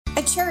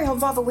Cherry Hill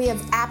Volvo, we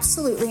have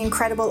absolutely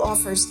incredible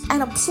offers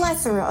and a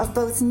plethora of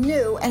both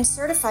new and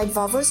certified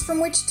Volvos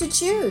from which to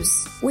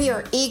choose. We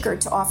are eager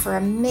to offer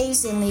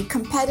amazingly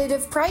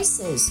competitive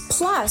prices,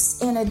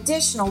 plus an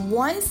additional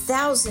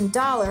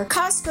 $1,000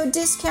 Costco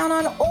discount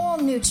on all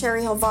new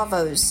Cherry Hill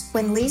Volvos.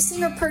 When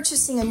leasing or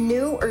purchasing a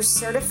new or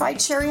certified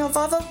Cherry Hill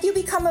Volvo, you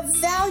become a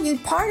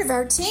valued part of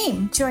our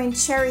team. Join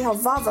Cherry Hill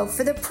Volvo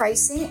for the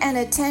pricing and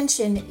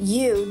attention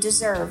you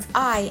deserve.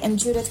 I am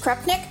Judith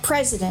Krupnick,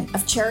 president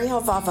of Cherry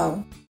Hill Volvo.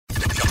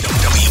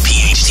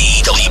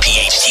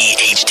 WPHT,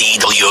 HD,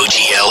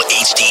 WOGL,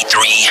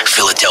 HD3,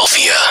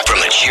 Philadelphia. From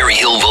the Cherry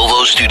Hill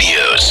Volvo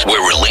Studios,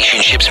 where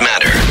relationships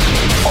matter.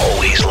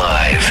 Always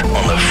live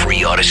on the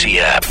free Odyssey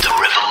app. The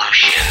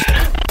revolution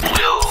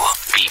will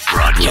be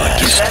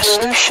broadcast.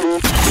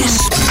 This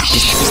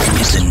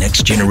is the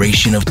next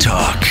generation of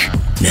talk.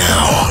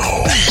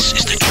 Now, this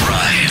is The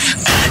Drive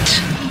at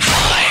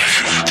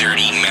 5.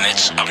 30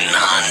 minutes of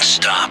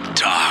non-stop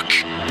talk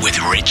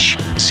with Rich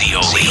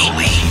Zeoli.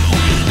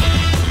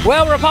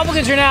 Well,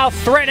 Republicans are now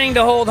threatening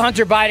to hold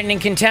Hunter Biden in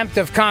contempt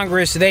of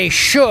Congress. They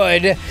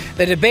should.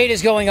 The debate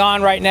is going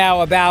on right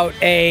now about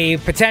a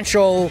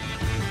potential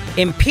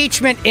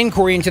impeachment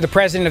inquiry into the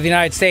President of the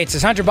United States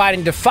as Hunter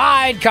Biden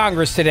defied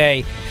Congress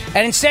today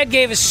and instead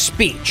gave a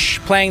speech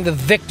playing the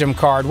victim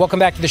card. Welcome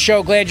back to the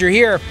show. Glad you're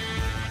here.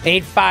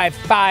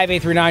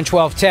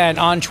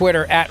 855-839-1210 on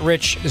Twitter at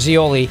Rich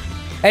Zeoli.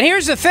 And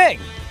here's the thing.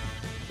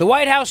 The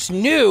White House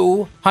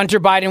knew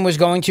Hunter Biden was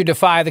going to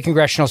defy the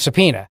congressional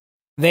subpoena.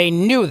 They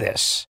knew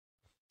this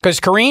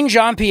because Karine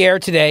Jean-Pierre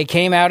today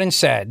came out and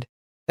said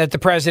that the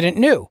president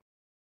knew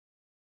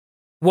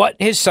what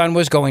his son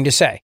was going to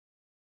say.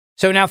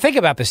 So now think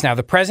about this now.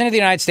 The president of the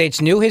United States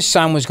knew his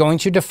son was going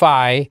to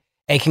defy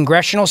a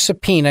congressional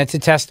subpoena to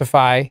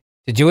testify,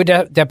 to do a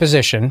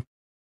deposition.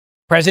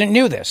 The president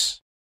knew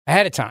this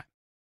ahead of time.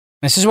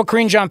 This is what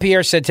Karine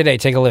Jean-Pierre said today.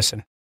 Take a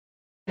listen.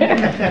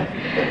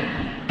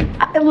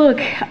 Look,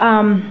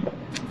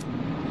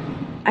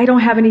 I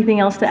don't have anything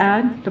else to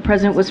add. The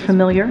president was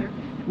familiar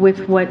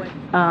with what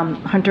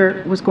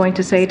Hunter was going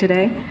to say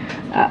today.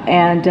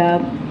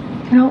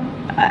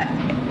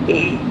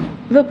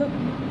 Look,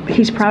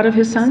 he's proud of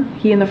his son.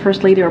 He and the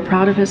First Lady are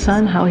proud of his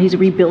son, how he's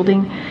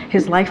rebuilding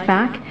his life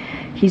back.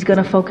 He's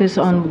going to focus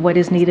on what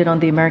is needed on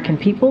the American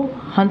people.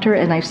 Hunter,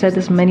 and I've said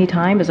this many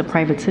times, is a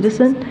private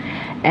citizen.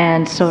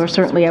 And so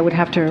certainly I would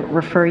have to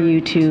refer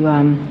you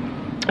to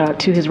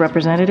his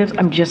representatives.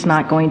 I'm just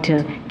not going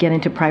to get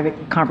into private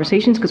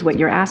conversations because what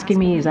you're asking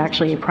me is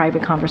actually a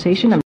private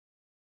conversation.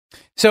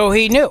 So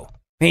he knew.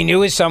 He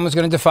knew his son was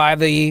going to defy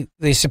the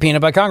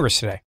subpoena by Congress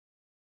today.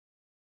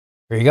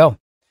 There you go.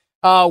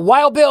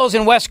 Wild Bill's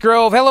in West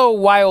Grove. Hello,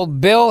 Wild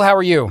Bill. How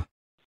are you?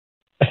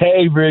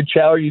 Hey, Rich.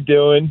 How are you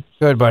doing?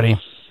 Good, buddy.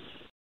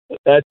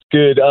 That's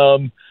good.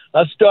 I'll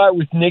start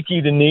with Nikki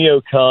the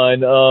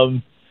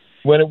neocon.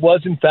 When it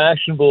wasn't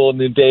fashionable in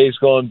the days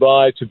gone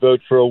by to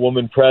vote for a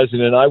woman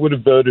president, I would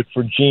have voted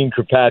for Jean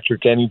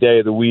Kirkpatrick any day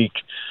of the week.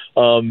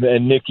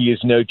 And Nikki is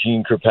no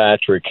Jean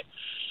Kirkpatrick.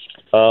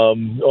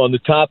 On the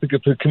topic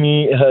of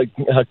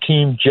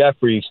Hakeem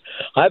Jeffries,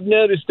 I've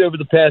noticed over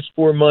the past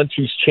 4 months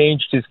he's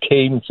changed his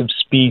cadence of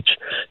speech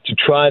to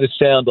try to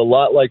sound a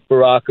lot like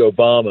Barack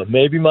Obama.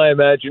 Maybe my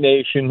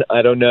imagination,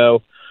 I don't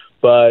know.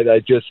 But I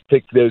just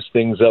pick those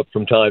things up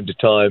from time to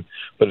time.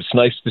 But it's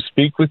nice to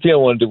speak with you. I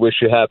wanted to wish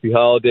you happy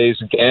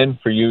holidays again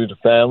for you, the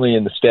family,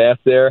 and the staff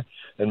there.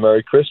 And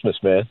Merry Christmas,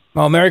 man.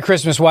 Well, Merry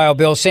Christmas, Wild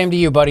Bill. Same to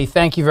you, buddy.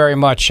 Thank you very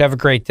much. Have a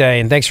great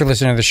day. And thanks for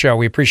listening to the show.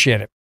 We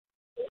appreciate it.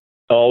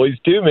 Always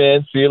do,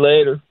 man. See you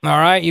later. All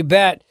right, you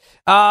bet.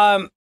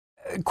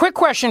 Quick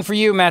question for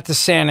you, Matt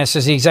DeSantis,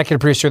 as the executive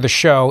producer of the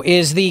show.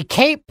 Is the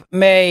Cape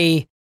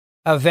May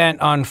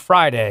event on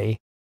Friday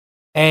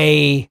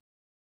a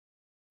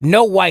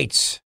no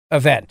whites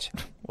event?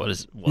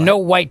 What? No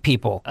white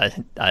people? I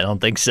don't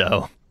think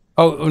so.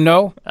 Oh,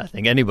 no? I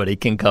think anybody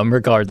can come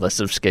regardless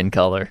of skin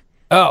color.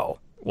 Oh.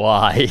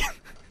 Why?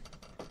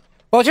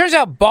 Well, it turns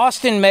out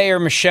Boston Mayor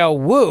Michelle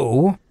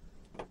Wu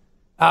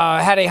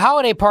had a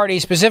holiday party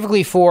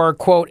specifically for,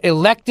 quote,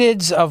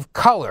 electeds of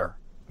color.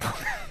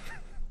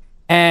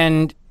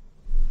 And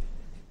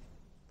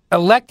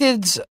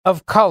electeds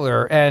of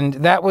color, and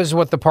that was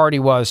what the party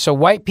was. So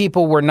white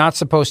people were not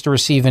supposed to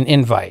receive an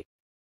invite.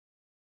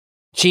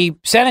 She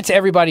sent it to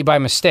everybody by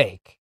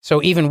mistake.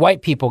 So even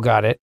white people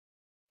got it.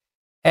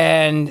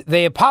 And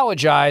they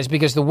apologized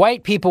because the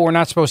white people were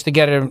not supposed to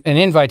get an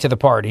invite to the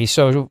party.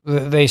 So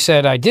they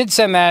said, I did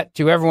send that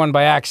to everyone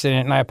by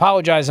accident, and I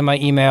apologize in my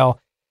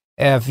email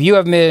if you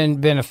have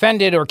been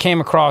offended or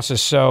came across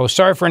as so.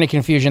 Sorry for any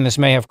confusion this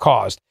may have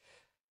caused.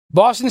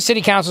 Boston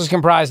City Council is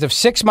comprised of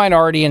 6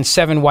 minority and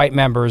 7 white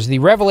members. The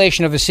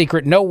revelation of the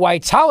secret no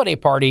whites holiday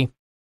party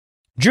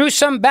drew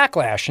some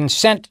backlash and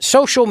sent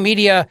social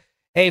media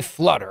a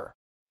flutter.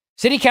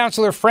 City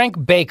Councilor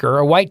Frank Baker,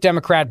 a white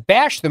Democrat,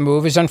 bashed the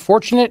move as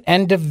unfortunate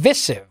and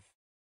divisive,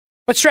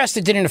 but stressed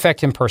it didn't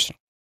affect him personally.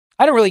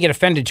 I don't really get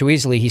offended too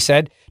easily, he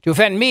said. To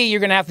offend me, you're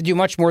going to have to do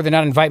much more than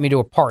not invite me to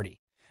a party.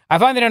 I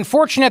find it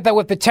unfortunate that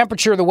with the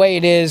temperature the way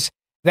it is,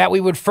 that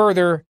we would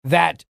further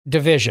that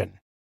division.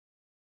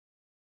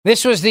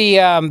 This was the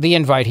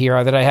invite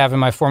here that I have in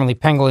my formerly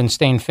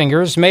pangolin-stained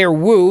fingers. Mayor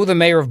Wu, the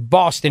mayor of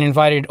Boston,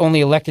 invited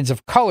only electeds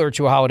of color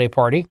to a holiday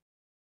party.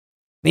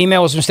 The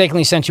email was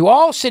mistakenly sent to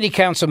all city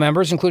council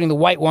members, including the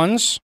white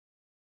ones.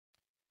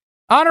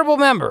 Honorable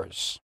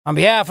members, on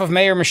behalf of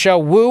Mayor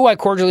Michelle Wu, I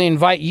cordially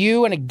invite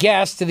you and a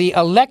guest to the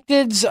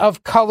Electeds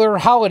of Color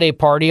holiday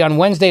party on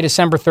Wednesday,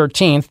 December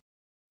 13th,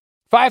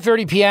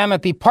 5:30 p.m.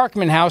 at the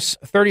Parkman House,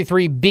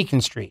 33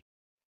 Beacon Street.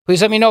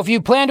 Please let me know if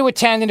you plan to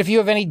attend and if you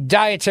have any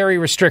dietary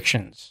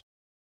restrictions,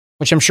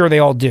 which I'm sure they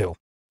all do.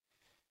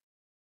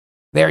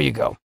 There you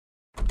go.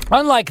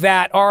 Unlike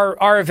that,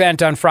 our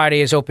event on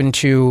Friday is open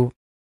to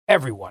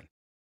everyone.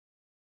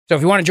 So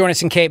if you want to join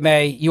us in Cape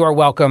May, you are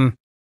welcome,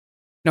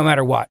 no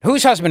matter what.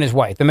 Whose husband is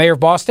white? The mayor of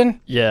Boston?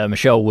 Yeah,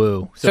 Michelle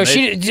Wu. So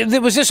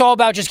was this all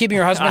about just keeping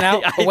your husband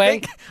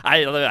away?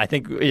 I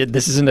think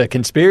this isn't a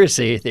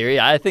conspiracy theory.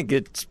 I think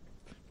it's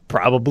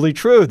probably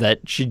true that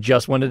she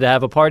just wanted to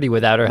have a party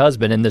without her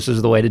husband, and this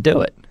is the way to do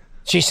it.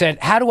 She said,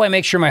 how do I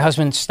make sure my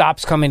husband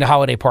stops coming to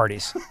holiday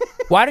parties?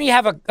 Why don't you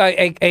have a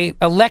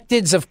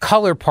electeds of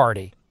color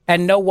party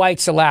and no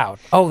whites allowed?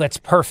 Oh, that's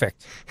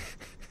perfect.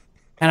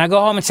 And I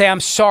go home and say, I'm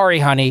sorry,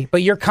 honey,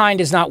 but your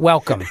kind is not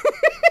welcome. It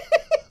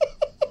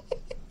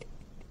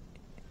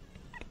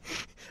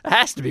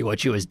has to be what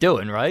she was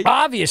doing, right?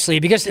 Obviously,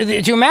 because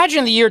to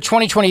imagine the year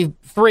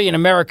 2023 in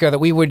America that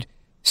we would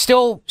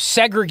still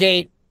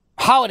segregate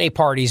holiday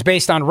parties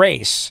based on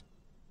race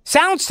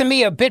sounds to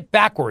me a bit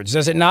backwards,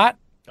 does it not?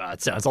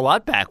 It sounds a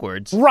lot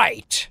backwards.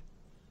 Right.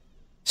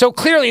 So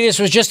clearly this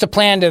was just a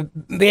plan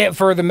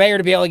for the mayor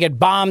to be able to get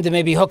bombed and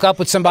maybe hook up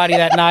with somebody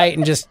that night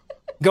and just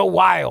go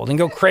wild and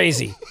go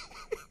crazy.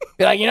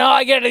 Be like,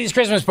 I get to these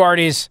Christmas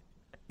parties,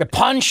 the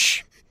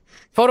punch,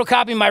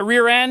 photocopy my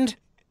rear end,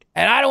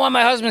 and I don't want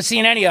my husband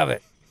seeing any of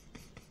it.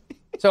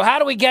 So how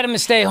do we get him to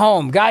stay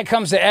home? Guy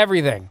comes to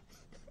everything.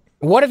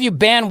 What if you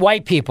ban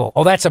white people?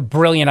 Oh, that's a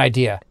brilliant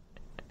idea.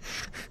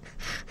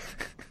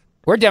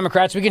 We're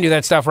Democrats. We can do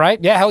that stuff, right?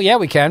 Yeah, hell yeah,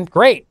 we can.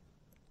 Great.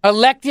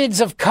 Electeds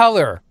of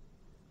color.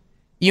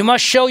 You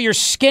must show your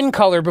skin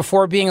color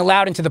before being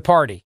allowed into the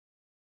party.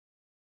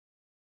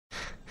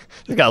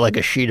 They got like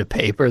a sheet of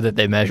paper that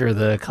they measure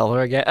the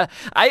color again.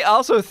 I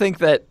also think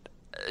that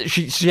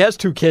she has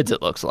 2 kids,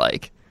 it looks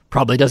like.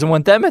 Probably doesn't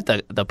want them at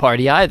the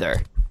party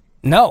either.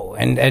 No,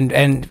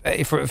 and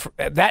for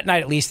that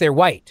night at least, they're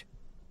white.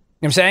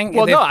 You know what I'm saying?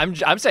 Well, no,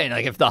 I'm saying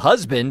like if the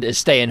husband is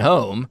staying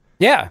home,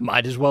 yeah,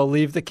 might as well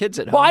leave the kids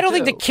at home. Well, I don't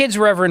think the kids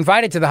were ever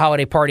invited to the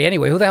holiday party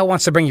anyway. Who the hell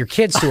wants to bring your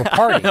kids to a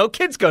party? No,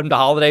 kids go to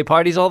holiday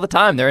parties all the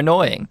time. They're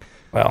annoying.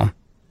 Well,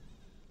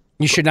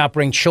 you should not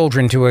bring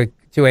children to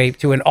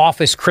an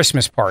office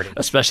Christmas party,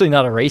 especially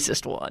not a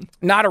racist one.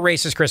 Not a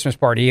racist Christmas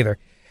party either.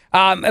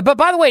 But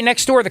by the way,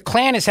 next door, the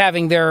Klan is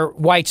having their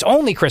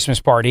whites-only Christmas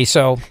party,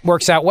 so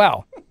works out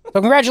well. So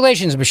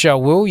congratulations,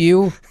 Michelle Wu.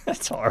 You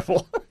That's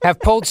horrible. have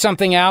pulled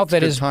something out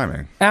that is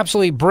timing.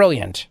 Absolutely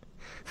brilliant.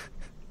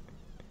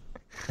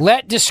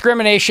 Let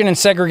discrimination and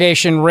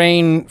segregation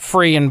reign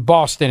free in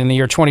Boston in the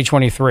year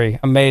 2023.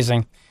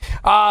 Amazing.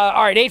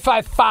 All right,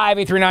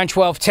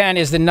 855-839-1210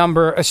 is the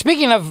number.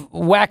 Speaking of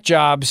whack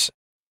jobs,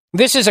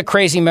 this is a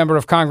crazy member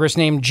of Congress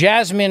named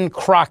Jasmine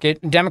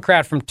Crockett,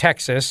 Democrat from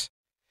Texas.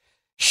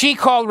 She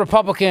called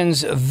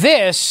Republicans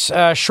this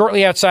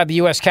shortly outside the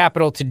U.S.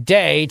 Capitol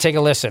today. Take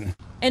a listen.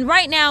 And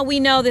right now we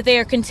know that they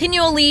are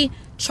continually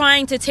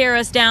trying to tear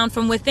us down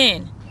from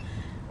within.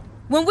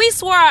 When we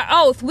swore our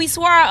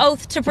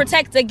oath to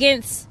protect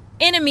against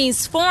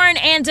enemies, foreign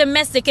and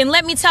domestic. And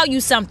let me tell you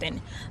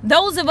something.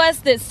 Those of us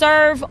that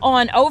serve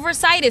on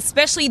oversight,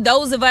 especially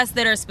those of us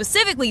that are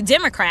specifically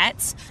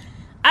Democrats,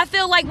 I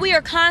feel like we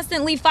are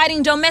constantly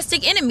fighting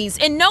domestic enemies,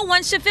 and no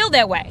one should feel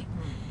that way.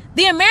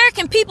 The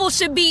American people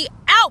should be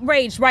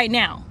outraged right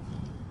now.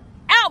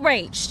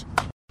 Outraged.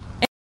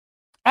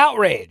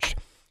 Outraged.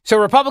 So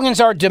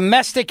Republicans are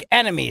domestic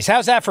enemies.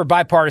 How's that for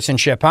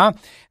bipartisanship, huh?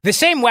 The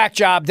same whack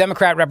job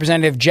Democrat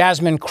Representative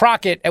Jasmine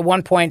Crockett at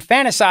one point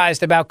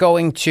fantasized about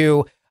going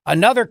to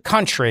another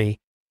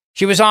country.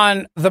 She was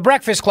on The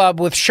Breakfast Club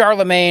with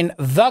Charlemagne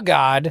the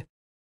God.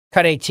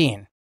 Cut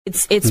 18.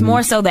 It's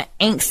more so the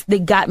angst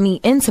that got me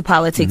into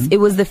politics. It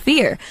was the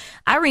fear.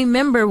 I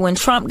remember when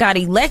Trump got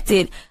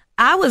elected,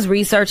 I was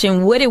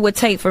researching what it would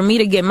take for me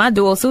to get my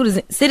dual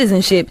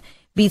citizenship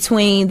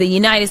between the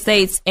United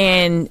States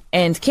and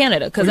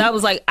Canada. Because I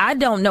was like, I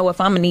don't know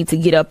if I'm going to need to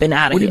get up and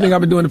out of here. What do you think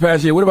I've been doing the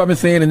past year? What have I been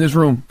saying in this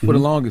room for the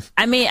longest?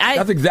 I mean,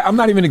 I'm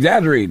not even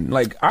exaggerating.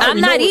 Like, I'm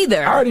not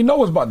either. I already know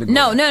what's about to go.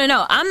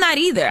 No. I'm not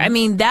either. I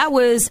mean, that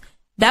was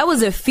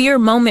a fear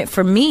moment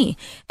for me.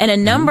 And a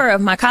number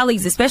of my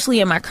colleagues, especially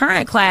in my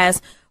current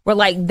class, were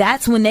like,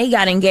 that's when they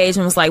got engaged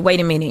and was like, wait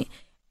a minute,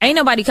 ain't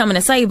nobody coming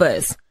to save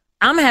us.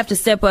 I'm going to have to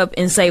step up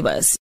and save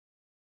us.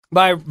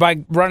 By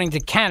running to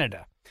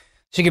Canada.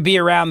 So you could be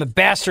around the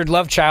bastard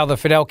love child of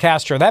Fidel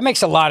Castro. That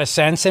makes a lot of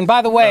sense. And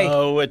by the way...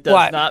 No, it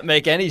does not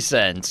make any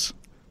sense.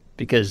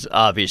 Because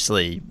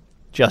obviously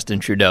Justin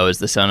Trudeau is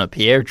the son of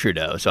Pierre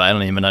Trudeau. So I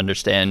don't even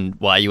understand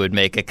why you would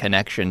make a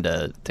connection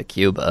to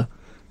Cuba.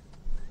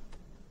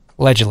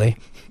 Allegedly.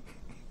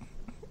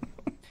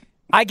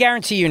 I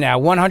guarantee you now,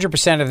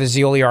 100% of the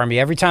Zeoli army,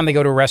 every time they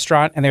go to a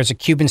restaurant and there's a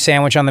Cuban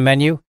sandwich on the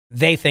menu,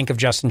 they think of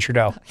Justin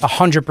Trudeau.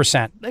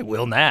 100%. They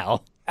will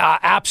now.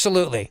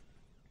 Absolutely.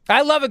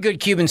 I love a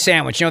good Cuban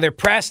sandwich. You know, they're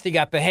pressed. You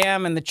got the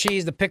ham and the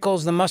cheese, the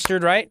pickles, the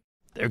mustard, right?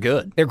 They're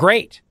good. They're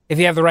great if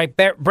you have the right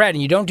bread.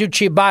 And you don't do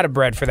ciabatta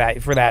bread for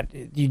that.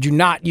 You do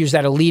not use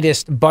that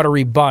elitist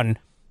buttery bun.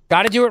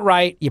 Got to do it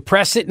right. You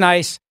press it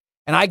nice.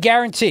 And I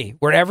guarantee,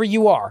 wherever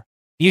you are,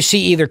 you see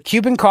either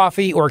Cuban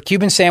coffee or a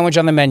Cuban sandwich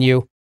on the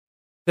menu,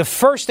 the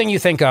first thing you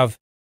think of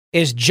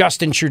is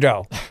Justin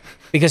Trudeau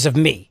because of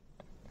me.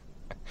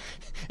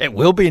 It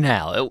will be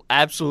now. It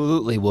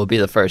absolutely will be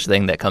the first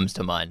thing that comes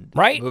to mind.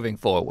 Right? Moving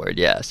forward,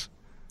 yes.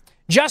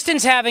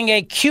 Justin's having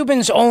a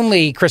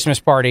Cubans-only Christmas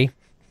party,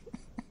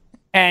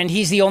 and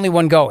he's the only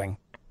one going.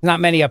 Not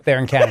many up there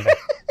in Canada.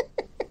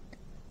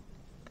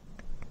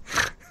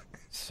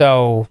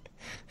 So,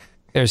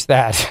 there's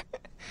that.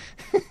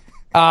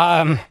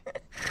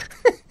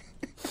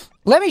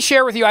 Let me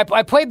share with you,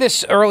 I played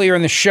this earlier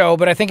in the show,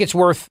 but I think it's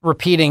worth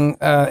repeating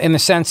in the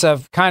sense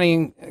of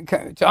kind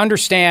of to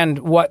understand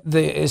what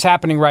is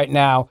happening right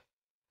now.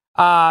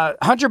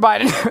 Hunter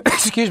Biden,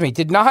 excuse me,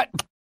 did not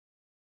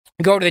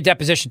go to the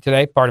deposition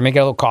today. Pardon me, get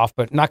a little cough,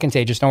 but not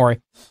contagious, don't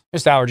worry.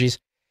 Just allergies.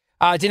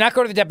 Did not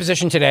go to the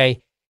deposition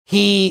today.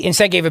 He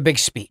instead gave a big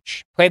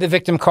speech, played the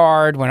victim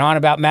card, went on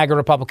about MAGA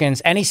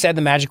Republicans, and he said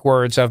the magic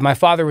words of, my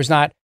father was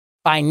not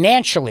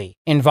financially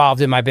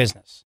involved in my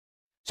business.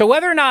 So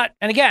whether or not,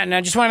 and again, I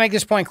just want to make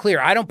this point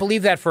clear, I don't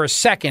believe that for a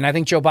second. I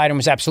think Joe Biden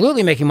was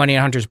absolutely making money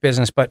in Hunter's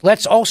business, but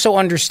let's also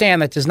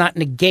understand that does not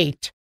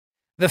negate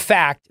the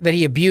fact that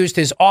he abused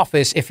his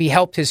office if he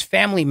helped his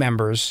family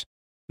members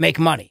make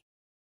money.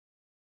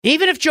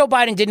 Even if Joe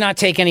Biden did not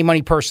take any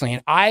money personally,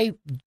 and I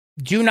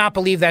do not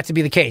believe that to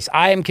be the case.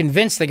 I am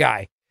convinced the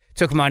guy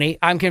took money.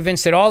 I'm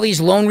convinced that all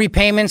these loan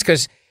repayments,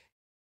 because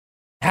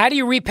how do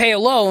you repay a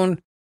loan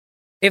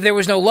if there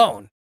was no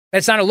loan?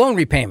 That's not a loan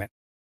repayment.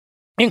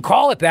 You can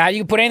call it that. You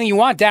can put anything you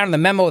want down in the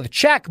memo of the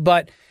check,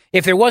 but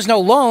if there was no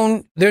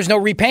loan, there's no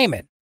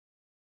repayment.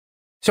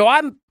 So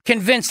I'm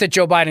convinced that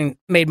Joe Biden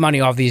made money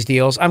off these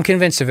deals. I'm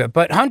convinced of it.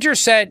 But Hunter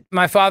said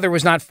my father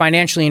was not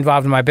financially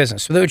involved in my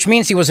business, which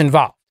means he was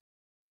involved.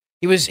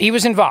 He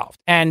was involved.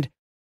 And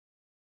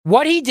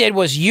what he did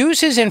was use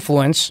his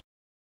influence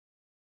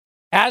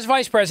as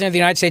vice president of the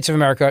United States of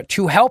America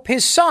to help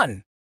his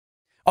son.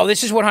 Oh,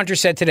 this is what Hunter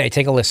said today.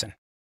 Take a listen.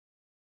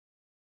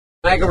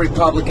 MAGA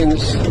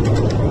Republicans,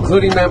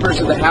 including members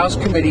of the House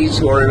committees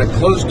who are in a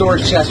closed-door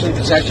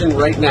session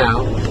right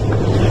now,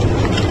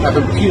 have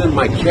impugned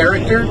my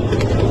character,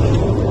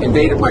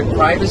 invaded my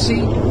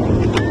privacy,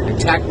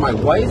 attacked my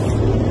wife,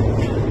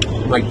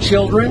 my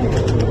children,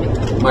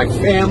 my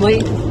family,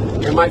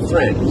 and my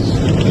friends.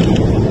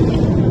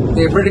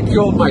 They have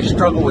ridiculed my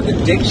struggle with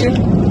addiction,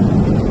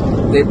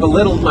 they've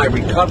belittled my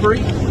recovery,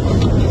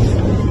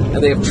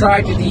 and they have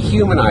tried to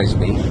dehumanize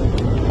me,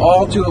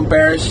 all to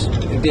embarrass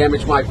and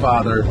damage my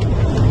father,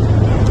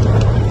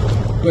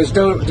 who has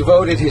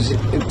devoted his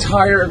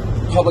entire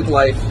public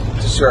life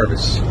to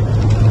service.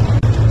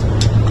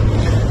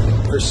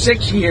 For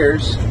 6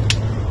 years,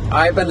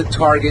 I have been the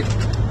target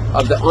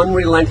of the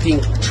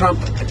unrelenting Trump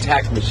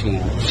attack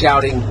machine,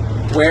 shouting,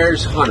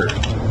 "Where's Hunter?"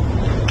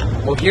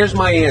 Well, here's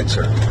my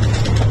answer.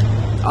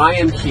 I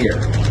am here.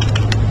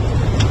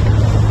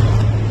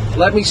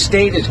 Let me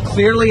state as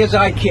clearly as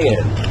I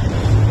can.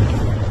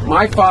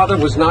 My father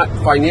was not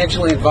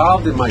financially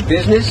involved in my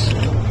business,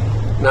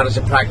 not as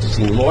a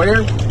practicing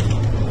lawyer,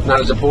 not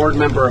as a board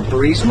member of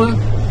Burisma,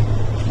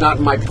 not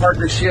in my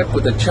partnership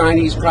with a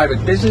Chinese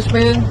private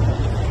businessman,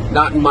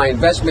 not in my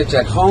investments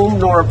at home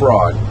nor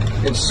abroad,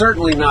 and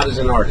certainly not as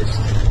an artist.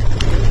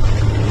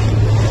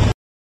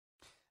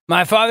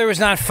 My father was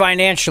not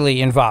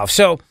financially involved.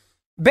 So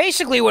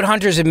basically what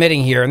Hunter's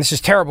admitting here, and this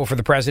is terrible for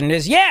the president,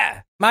 is,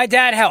 yeah, my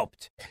dad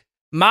helped.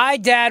 My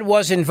dad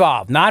was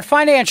involved. Not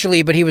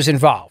financially, but he was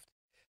involved.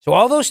 So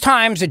all those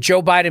times that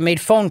Joe Biden made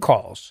phone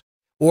calls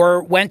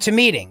or went to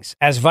meetings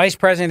as vice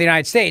president of the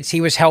United States, he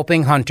was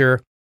helping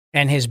Hunter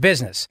and his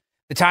business.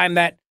 The time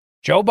that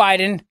Joe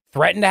Biden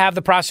threatened to have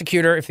the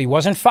prosecutor, if he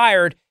wasn't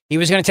fired, he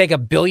was going to take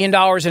 $1 billion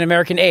in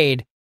American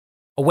aid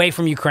away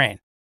from Ukraine.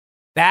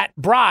 That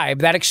bribe,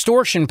 that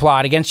extortion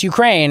plot against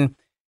Ukraine,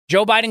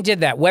 Joe Biden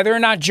did that. Whether or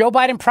not Joe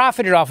Biden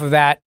profited off of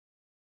that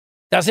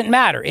doesn't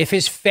matter. If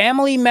his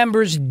family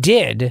members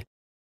did,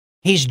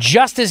 he's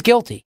just as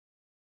guilty.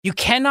 You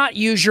cannot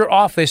use your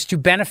office to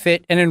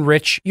benefit and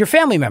enrich your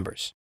family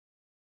members.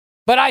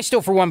 But I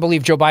still, for one,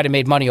 believe Joe Biden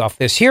made money off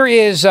this. Here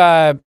is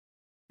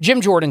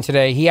Jim Jordan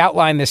today. He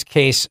outlined this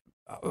case,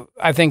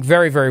 I think,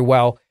 very, very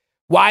well.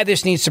 Why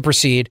this needs to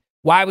proceed.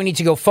 Why we need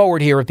to go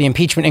forward here with the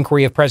impeachment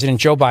inquiry of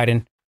President Joe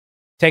Biden.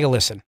 Take a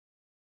listen.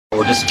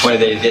 We're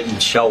disappointed that he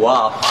didn't show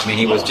up. I mean,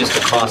 he was just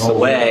across the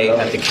way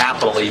at the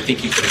Capitol. You think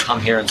he could have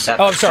come here and sat?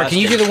 Oh, I'm sorry. Can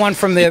you do the one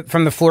from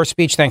the floor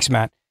speech? Thanks,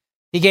 Matt.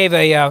 He gave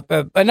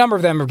a number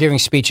of them are giving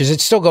speeches.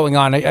 It's still going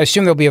on. I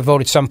assume there'll be a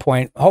vote at some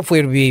point. Hopefully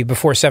it'll be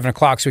before 7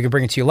 o'clock so we can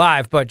bring it to you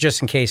live. But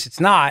just in case it's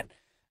not,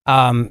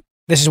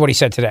 This is what he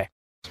said today.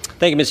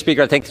 Thank you, Mr.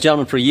 Speaker. I thank the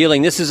gentleman for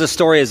yielding. This is a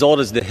story as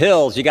old as the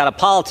hills. You got a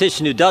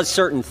politician who does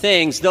certain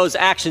things. Those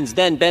actions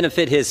then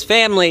benefit his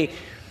family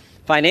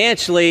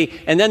financially,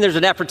 and then there's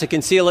an effort to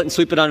conceal it and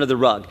sweep it under the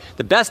rug.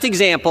 The best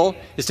example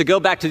is to go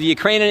back to the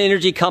Ukrainian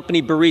energy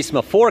company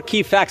Burisma. 4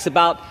 key facts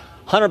about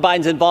Hunter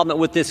Biden's involvement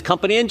with this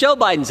company and Joe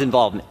Biden's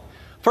involvement.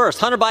 First,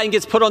 Hunter Biden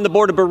gets put on the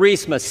board of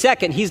Burisma.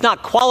 Second, he's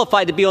not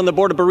qualified to be on the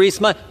board of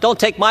Burisma. Don't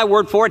take my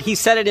word for it. He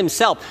said it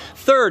himself.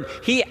 Third,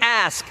 he's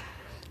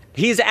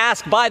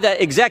asked by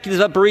the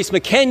executives of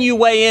Burisma, can you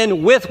weigh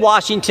in with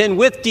Washington,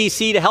 with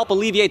D.C. to help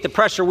alleviate the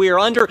pressure we are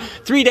under?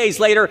 3 days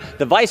later,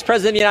 the Vice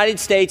President of the United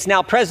States,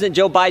 now President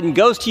Joe Biden,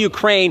 goes to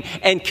Ukraine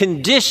and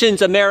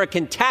conditions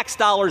American tax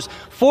dollars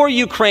for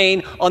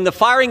Ukraine on the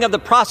firing of the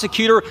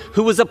prosecutor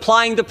who was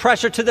applying the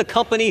pressure to the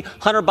company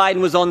Hunter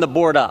Biden was on the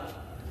board of.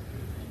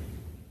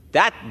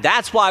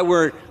 That's why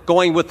we're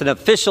going with an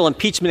official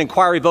impeachment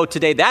inquiry vote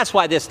today. That's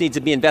why this needs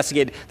to be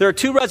investigated. There are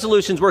 2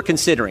 resolutions we're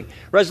considering.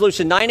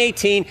 Resolution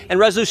 918 and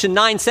Resolution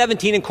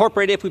 917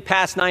 incorporated if we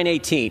pass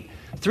 918.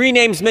 3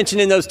 names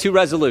mentioned in those 2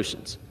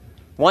 resolutions.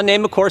 One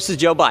name, of course, is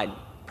Joe Biden,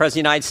 President of the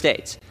United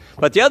States.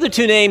 But the other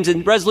 2 names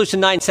in Resolution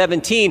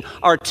 917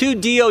 are 2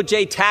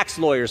 DOJ tax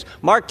lawyers,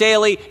 Mark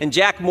Daley and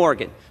Jack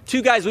Morgan.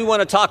 2 guys we want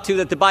to talk to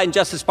that the Biden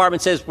Justice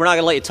Department says we're not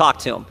going to let you talk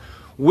to them.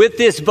 With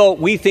this vote,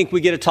 we think we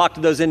get to talk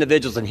to those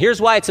individuals. And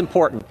here's why it's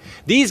important.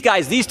 These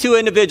guys, these 2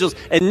 individuals,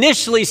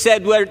 initially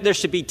said there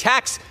should be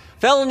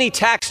felony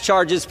tax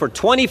charges for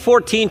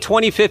 2014,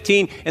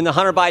 2015 in the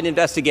Hunter Biden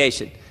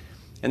investigation.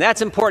 And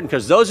that's important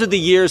because those are the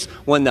years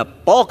when the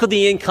bulk of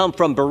the income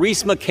from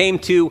Burisma came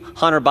to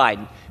Hunter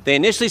Biden. They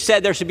initially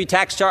said there should be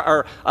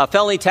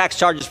felony tax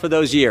charges for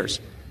those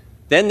years.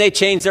 Then they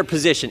changed their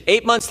position.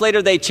 8 months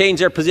later, they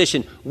changed their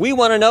position. We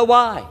want to know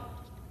why.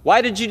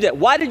 Why did you do that?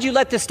 Why did you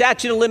let the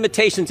statute of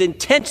limitations,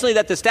 intentionally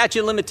let the statute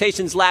of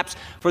limitations lapse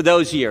for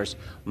those years?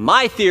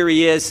 My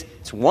theory is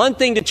it's one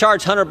thing to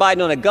charge Hunter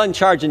Biden on a gun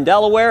charge in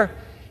Delaware.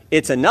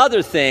 It's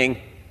another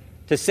thing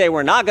to say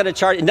we're not going to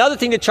charge, another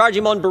thing to charge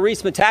him on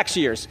Burisma tax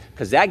years,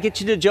 because that gets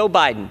you to Joe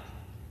Biden.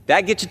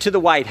 That gets you to the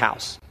White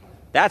House.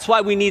 That's why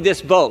we need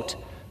this vote.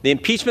 The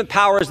impeachment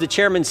power, as the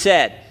chairman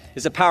said,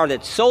 is a power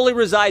that solely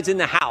resides in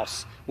the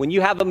House. When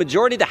you have a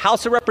majority of the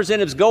House of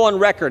Representatives go on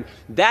record,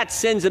 that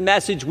sends a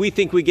message. We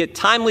think we get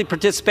timely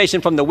participation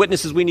from the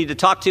witnesses we need to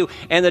talk to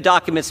and the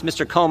documents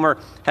Mr. Comer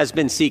has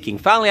been seeking.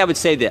 Finally, I would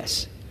say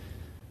this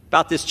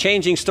about this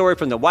changing story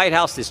from the White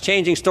House, this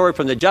changing story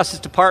from the Justice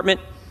Department.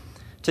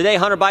 Today,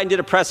 Hunter Biden did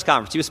a press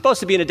conference. He was supposed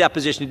to be in a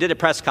deposition. He did a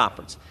press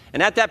conference.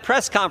 And at that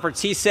press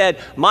conference, he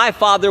said, my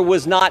father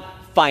was not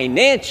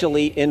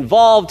financially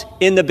involved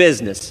in the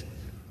business.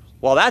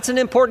 Well, that's an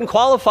important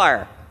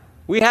qualifier.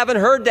 We haven't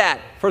heard that.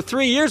 For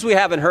 3 years, we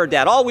haven't heard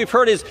that. All we've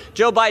heard is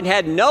Joe Biden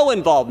had no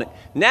involvement.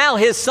 Now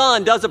his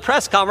son does a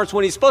press conference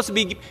when he's supposed to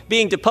be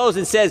being deposed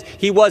and says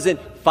he wasn't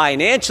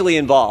financially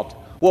involved.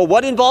 Well,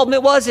 what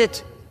involvement was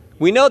it?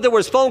 We know there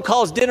was phone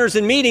calls, dinners,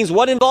 and meetings.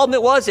 What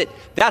involvement was it?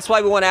 That's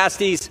why we want to ask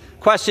these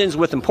questions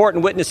with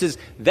important witnesses.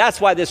 That's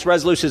why this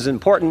resolution is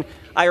important.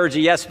 I urge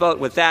a yes vote.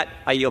 With that,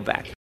 I yield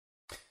back.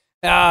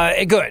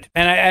 Good.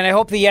 And I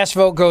hope the yes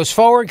vote goes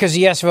forward, because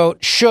the yes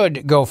vote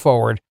should go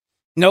forward.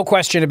 No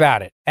question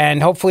about it.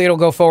 And hopefully it'll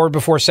go forward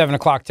before 7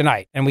 o'clock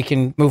tonight, and we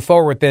can move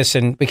forward with this,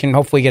 and we can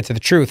hopefully get to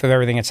the truth of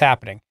everything that's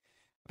happening.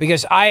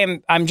 Because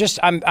I'm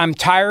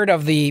tired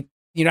of the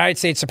United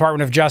States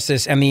Department of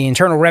Justice and the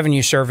Internal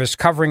Revenue Service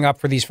covering up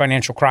for these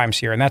financial crimes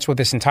here. And that's what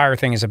this entire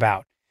thing is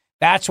about.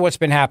 That's what's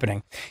been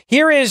happening.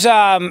 Here is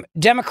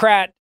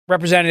Democrat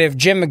Representative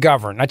Jim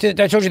McGovern.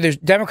 I told you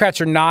Democrats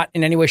are not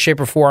in any way,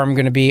 shape, or form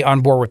going to be on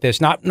board with this.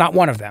 Not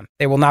one of them.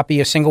 They will not be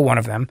a single one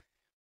of them.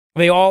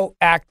 They all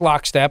act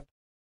lockstep.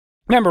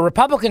 Remember,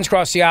 Republicans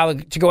cross the aisle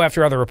to go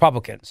after other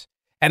Republicans,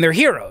 and they're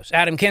heroes.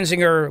 Adam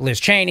Kinzinger, Liz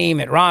Cheney,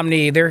 Mitt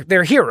Romney,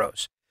 they're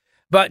heroes.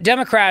 But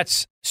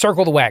Democrats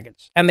circle the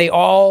wagons, and they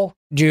all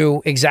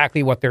do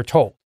exactly what they're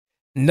told.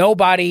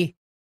 Nobody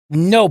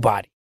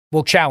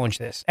will challenge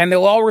this. And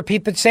they'll all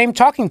repeat the same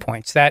talking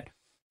points, that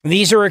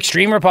these are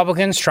extreme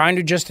Republicans trying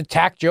to just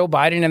attack Joe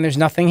Biden, and there's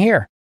nothing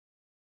here.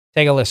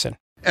 Take a listen.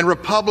 And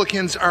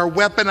Republicans are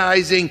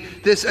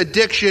weaponizing this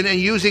addiction and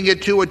using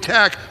it to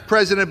attack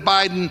President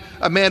Biden,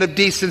 a man of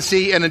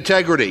decency and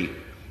integrity.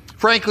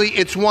 Frankly,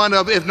 it's one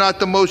of, if not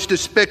the most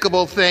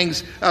despicable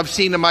things I've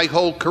seen in my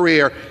whole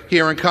career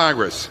here in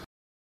Congress.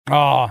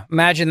 Oh,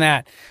 imagine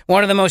that.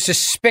 One of the most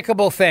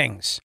despicable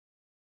things.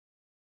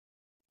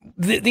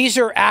 These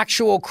are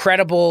actual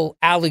credible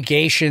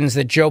allegations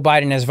that Joe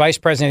Biden, as Vice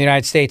President of the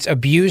United States,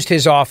 abused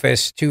his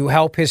office to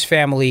help his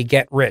family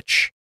get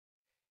rich.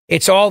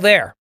 It's all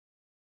there.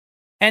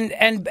 And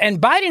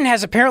Biden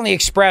has apparently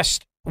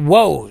expressed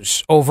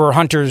woes over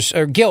Hunter's,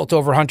 or guilt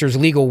over Hunter's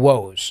legal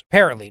woes.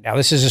 Apparently. Now,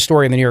 this is a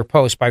story in the New York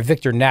Post by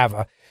Victor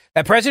Nava,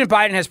 that President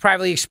Biden has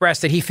privately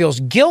expressed that he feels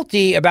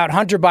guilty about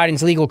Hunter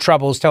Biden's legal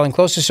troubles, telling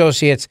close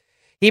associates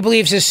he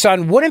believes his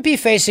son wouldn't be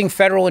facing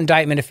federal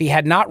indictment if he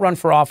had not run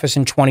for office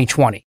in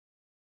 2020.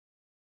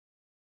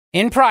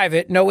 In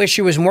private, no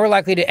issue is more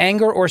likely to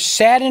anger or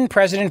sadden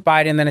President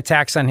Biden than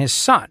attacks on his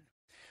son.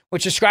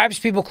 which describes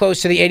people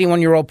close to the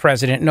 81-year-old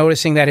president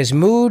noticing that his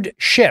mood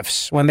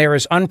shifts when there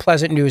is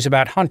unpleasant news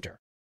about Hunter.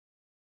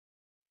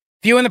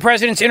 Few in the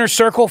president's inner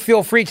circle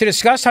feel free to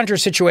discuss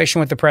Hunter's situation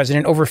with the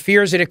president over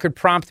fears that it could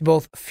prompt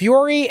both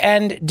fury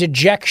and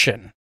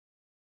dejection.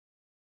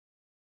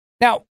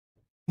 Now,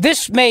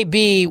 this may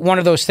be one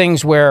of those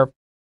things where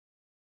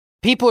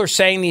people are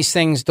saying these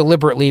things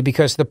deliberately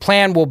because the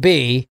plan will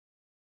be,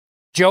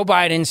 Joe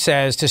Biden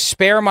says, to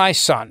spare my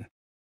son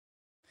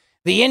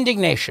the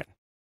indignation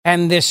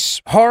and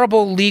this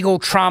horrible legal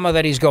trauma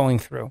that he's going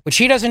through, which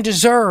he doesn't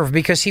deserve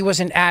because he was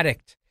an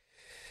addict.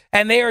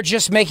 And they are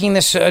just making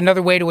this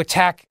another way to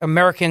attack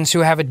Americans who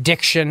have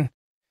addiction.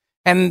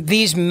 And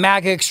these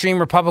MAGA extreme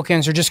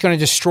Republicans are just going to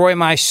destroy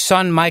my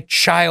son, my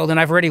child. And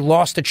I've already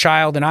lost a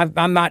child, and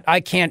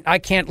I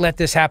can't let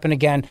this happen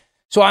again.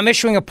 So I'm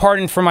issuing a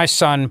pardon for my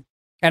son,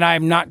 and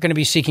I'm not going to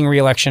be seeking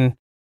re-election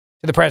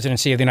to the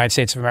presidency of the United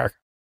States of America.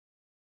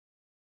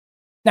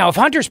 Now, if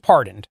Hunter's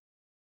pardoned,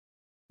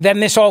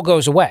 then this all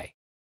goes away.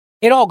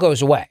 It all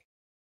goes away.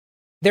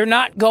 They're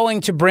not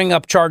going to bring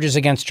up charges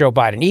against Joe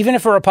Biden. Even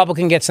if a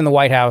Republican gets in the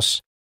White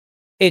House,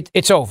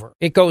 it's over.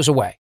 It goes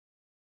away.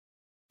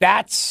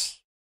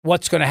 That's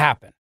what's going to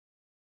happen.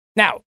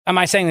 Now, am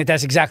I saying that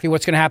that's exactly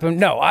what's going to happen?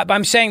 No,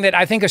 I'm saying that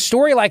I think a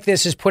story like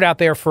this is put out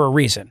there for a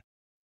reason,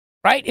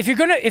 right?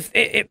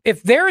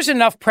 If there is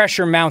enough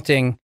pressure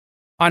mounting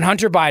on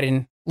Hunter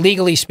Biden,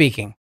 legally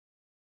speaking,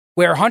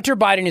 where Hunter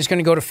Biden is going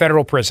to go to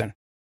federal prison,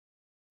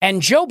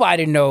 and Joe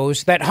Biden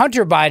knows that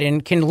Hunter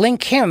Biden can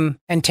link him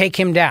and take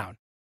him down.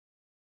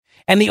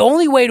 And the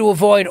only way to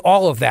avoid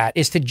all of that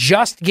is to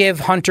just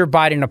give Hunter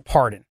Biden a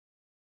pardon.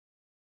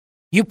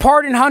 You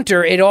pardon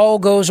Hunter, it all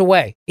goes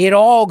away. It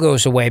all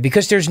goes away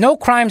because there's no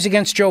crimes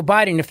against Joe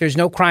Biden if there's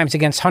no crimes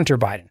against Hunter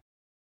Biden.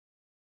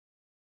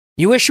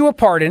 You issue a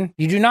pardon.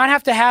 You do not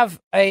have to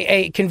have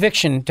a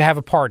conviction to have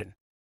a pardon.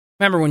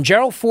 Remember, when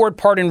Gerald Ford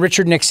pardoned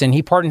Richard Nixon,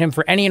 he pardoned him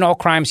for any and all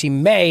crimes he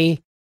may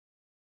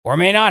or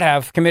may not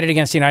have committed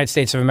against the United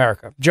States of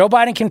America. Joe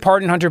Biden can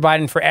pardon Hunter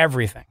Biden for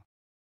everything.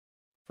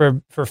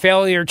 For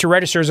failure to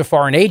register as a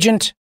foreign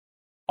agent,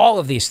 all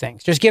of these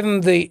things. Just give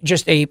him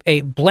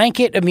a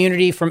blanket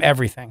immunity from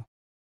everything.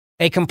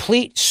 A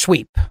complete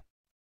sweep.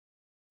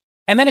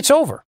 And then it's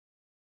over.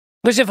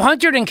 Because if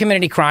Hunter didn't commit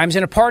any crimes,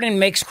 then a pardon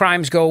makes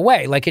crimes go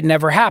away, like it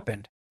never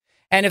happened.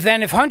 And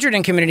if Hunter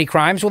didn't commit any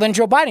crimes, well, then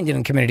Joe Biden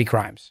didn't commit any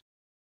crimes.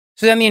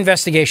 So then the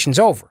investigation's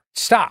over. It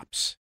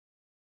stops.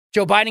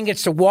 Joe Biden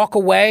gets to walk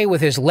away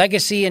with his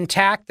legacy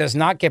intact, does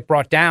not get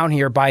brought down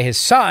here by his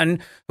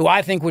son, who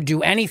I think would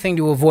do anything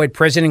to avoid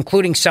prison,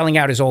 including selling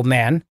out his old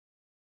man.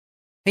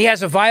 He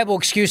has a viable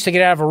excuse to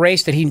get out of a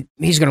race that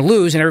he's going to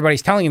lose, and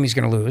everybody's telling him he's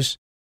going to lose.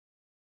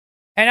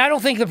 And I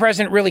don't think the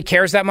president really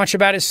cares that much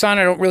about his son.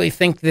 I don't really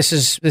think this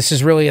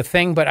is really a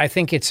thing, but I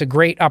think it's a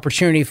great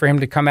opportunity for him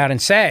to come out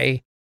and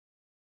say,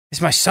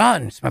 it's my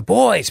son, it's my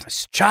boy, it's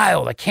my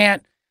child. I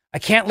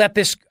can't let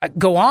this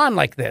go on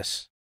like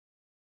this.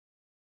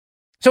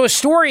 So a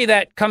story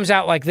that comes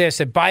out like this,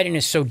 that Biden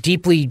is so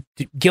deeply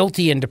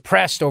guilty and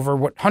depressed over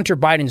what Hunter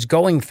Biden's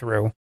going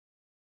through,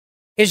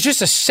 is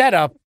just a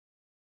setup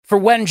for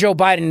when Joe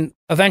Biden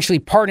eventually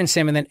pardons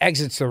him and then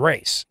exits the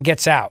race,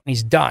 gets out, and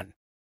he's done.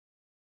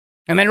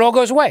 And then it all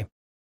goes away.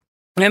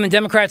 And then the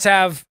Democrats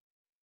have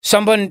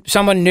someone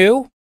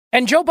new.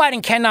 And Joe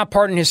Biden cannot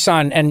pardon his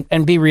son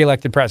and be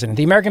reelected president.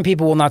 The American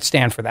people will not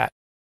stand for that.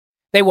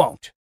 They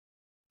won't.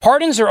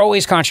 Pardons are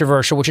always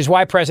controversial, which is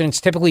why presidents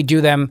typically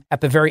do them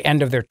at the very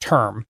end of their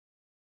term.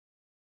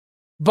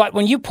 But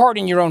when you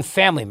pardon your own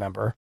family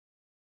member,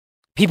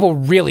 people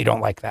really don't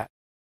like that.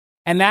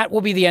 And that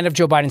will be the end of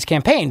Joe Biden's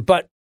campaign.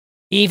 But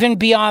even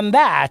beyond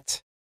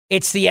that,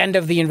 it's the end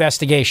of the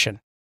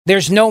investigation.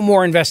 There's no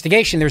more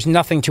investigation. There's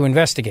nothing to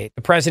investigate.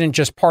 The president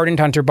just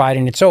pardoned Hunter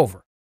Biden. It's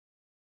over.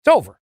 It's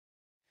over.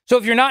 So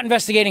if you're not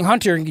investigating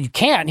Hunter, you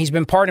can't. He's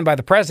been pardoned by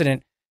the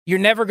president. You're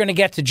never going to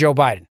get to Joe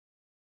Biden.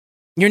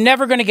 You're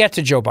never going to get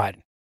to Joe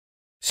Biden.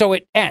 So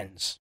it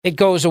ends. It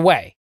goes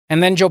away.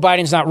 And then Joe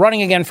Biden's not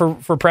running again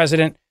for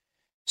president.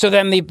 So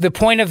then the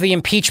point of the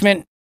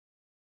impeachment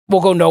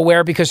will go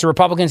nowhere because the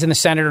Republicans in the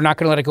Senate are not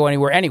going to let it go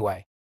anywhere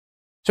anyway.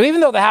 So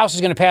even though the House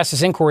is going to pass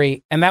this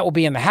inquiry, and that will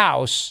be in the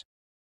House,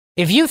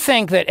 if you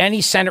think that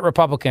any Senate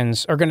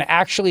Republicans are going to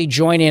actually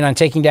join in on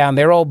taking down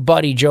their old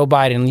buddy Joe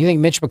Biden, you think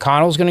Mitch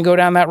McConnell is going to go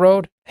down that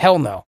road? Hell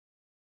no.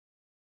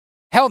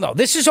 Hell no.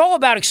 This is all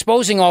about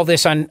exposing all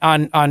this on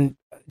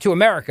to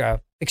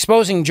America,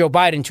 exposing Joe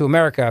Biden to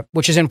America,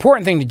 which is an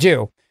important thing to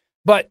do.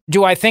 But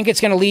do I think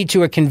it's going to lead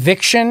to a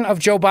conviction of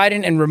Joe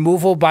Biden and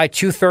removal by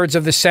 2/3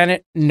 of the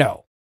Senate?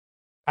 No,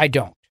 I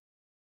don't.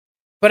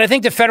 But I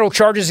think the federal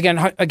charges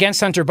against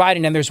Hunter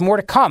Biden, and there's more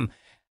to come.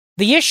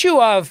 The issue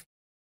of,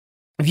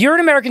 if you're an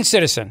American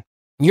citizen,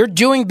 you're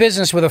doing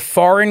business with a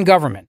foreign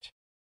government,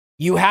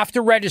 you have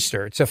to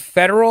register. It's a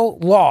federal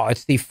law.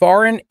 It's the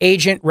Foreign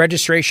Agent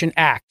Registration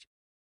Act.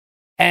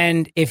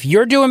 And if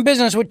you're doing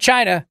business with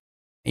China,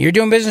 you're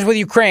doing business with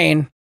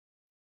Ukraine,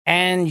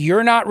 and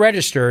you're not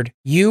registered,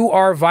 you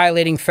are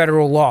violating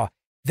federal law.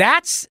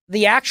 That's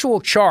the actual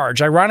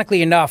charge,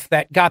 ironically enough,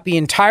 that got the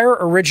entire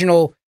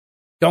original,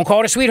 don't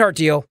call it a sweetheart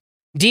deal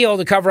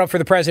to cover up for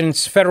the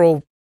president's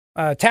federal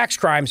tax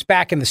crimes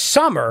back in the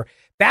summer.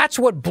 That's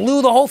what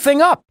blew the whole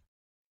thing up.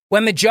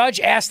 When the judge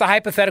asked the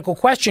hypothetical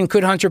question,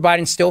 could Hunter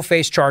Biden still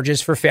face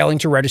charges for failing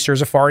to register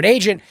as a foreign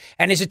agent?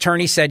 And his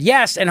attorney said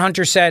yes. And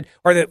Hunter said,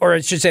 or I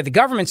should say the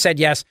government said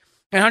yes.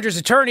 And Hunter's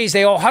attorneys,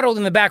 they all huddled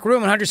in the back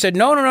room. And Hunter said,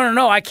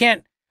 no, I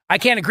can't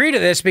agree to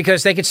this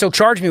because they could still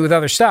charge me with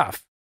other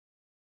stuff.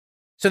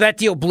 So that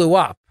deal blew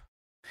up.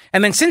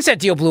 And then since that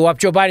deal blew up,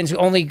 Joe Biden's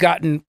only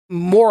gotten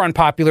more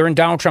unpopular and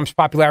Donald Trump's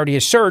popularity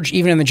has surged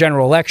even in the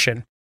general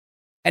election.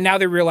 And now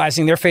they're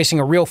realizing they're facing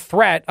a real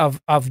threat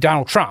of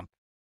Donald Trump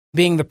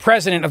being the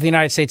president of the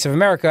United States of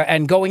America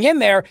and going in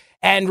there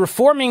and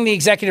reforming the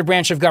executive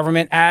branch of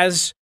government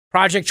as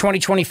Project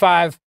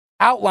 2025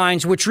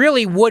 outlines, which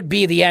really would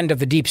be the end of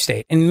the deep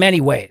state in many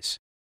ways.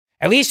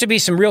 At least to be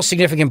some real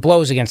significant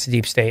blows against the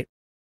deep state.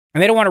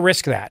 And they don't want to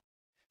risk that.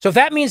 So if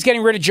that means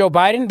getting rid of Joe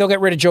Biden, they'll get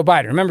rid of Joe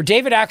Biden. Remember,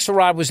 David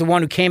Axelrod was the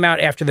one who came out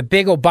after the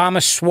big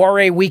Obama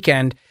soiree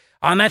weekend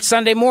on that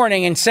Sunday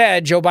morning and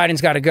said Joe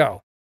Biden's got to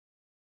go.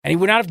 And he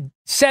would not have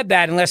said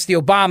that unless the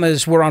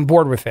Obamas were on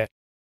board with it.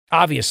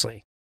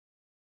 Obviously.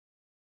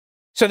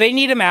 So they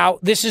need him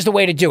out. This is the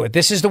way to do it.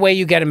 This is the way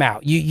you get him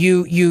out.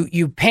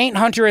 You paint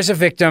Hunter as a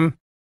victim.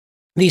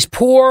 These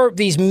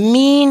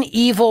mean,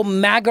 evil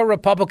MAGA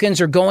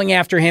Republicans are going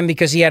after him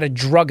because he had a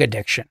drug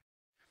addiction.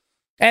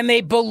 And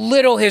they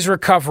belittle his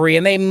recovery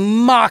and they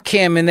mock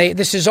him. And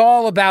this is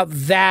all about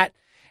that.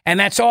 And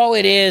that's all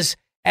it is.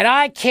 And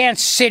I can't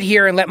sit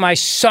here and let my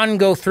son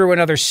go through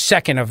another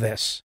second of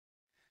this.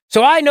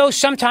 So I know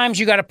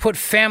sometimes you got to put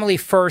family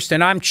first,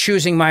 and I'm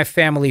choosing my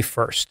family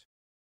first.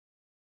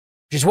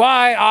 Which is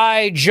why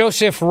I,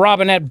 Joseph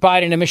Robinette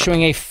Biden, am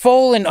issuing a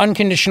full and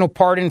unconditional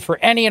pardon for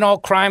any and all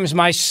crimes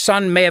my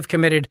son may have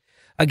committed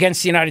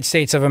against the United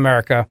States of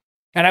America.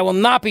 And I will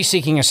not be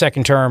seeking a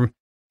second term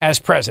as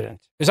president.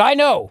 Because I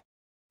know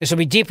this will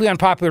be deeply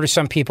unpopular to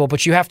some people,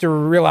 but you have to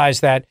realize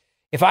that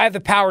if I have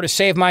the power to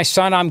save my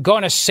son, I'm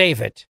going to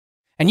save it.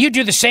 And you'd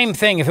do the same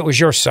thing if it was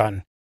your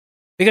son.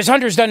 Because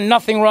Hunter's done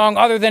nothing wrong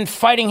other than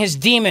fighting his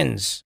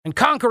demons and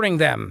conquering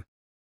them.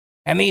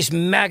 And these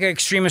MAGA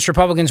extremist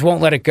Republicans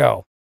won't let it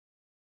go.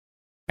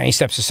 And he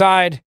steps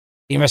aside.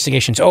 The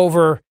investigation's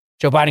over.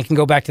 Joe Biden can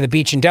go back to the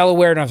beach in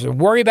Delaware. Don't have to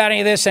worry about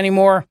any of this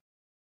anymore.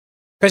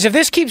 Because if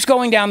this keeps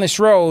going down this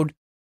road,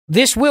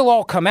 this will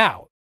all come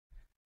out.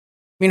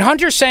 I mean,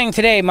 Hunter saying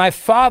today, my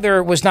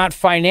father was not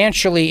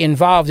financially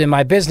involved in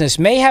my business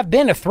may have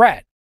been a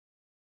threat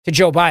to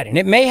Joe Biden.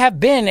 It may have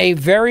been a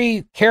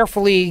very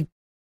carefully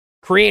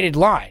created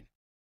line,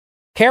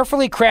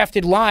 carefully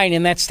crafted line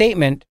in that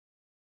statement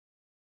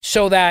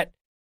so that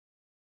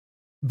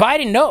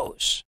Biden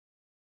knows,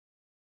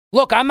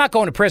 look, I'm not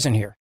going to prison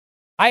here.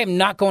 I am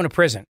not going to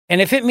prison.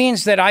 And if it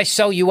means that I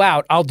sell you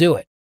out, I'll do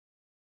it.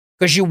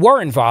 Because you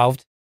were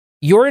involved.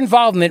 Your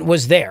involvement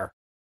was there.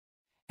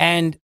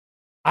 And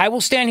I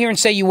will stand here and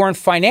say you weren't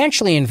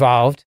financially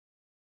involved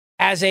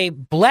as a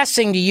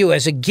blessing to you,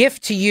 as a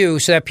gift to you,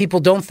 so that people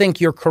don't think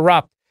you're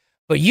corrupt.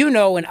 But you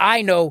know, and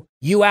I know,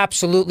 you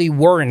absolutely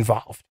were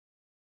involved.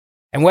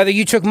 And whether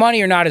you took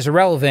money or not is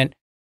irrelevant.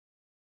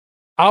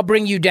 I'll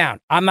bring you down.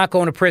 I'm not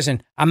going to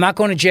prison. I'm not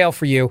going to jail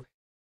for you.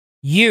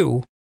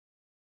 You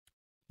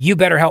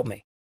better help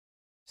me.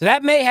 So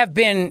that may have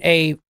been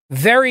a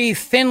very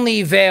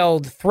thinly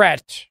veiled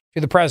threat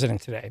to the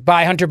president today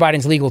by Hunter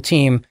Biden's legal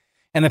team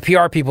and the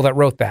PR people that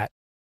wrote that,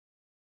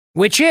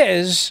 which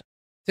is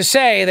to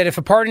say that if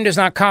a pardon does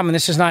not come and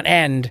this does not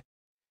end,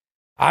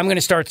 I'm going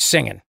to start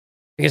singing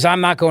because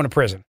I'm not going to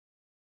prison.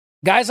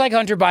 Guys like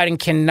Hunter Biden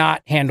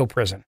cannot handle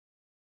prison.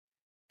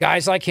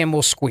 Guys like him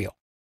will squeal.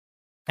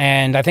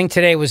 And I think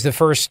today was the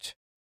first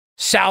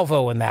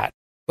salvo in that,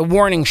 the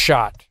warning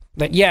shot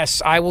that,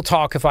 yes, I will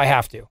talk if I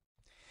have to.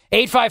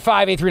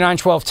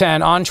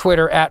 855-839-1210 on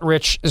Twitter at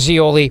Rich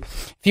Zeoli.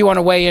 If you want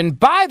to weigh in.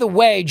 By the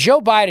way,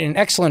 Joe Biden,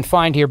 excellent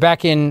find here,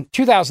 back in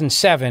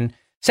 2007,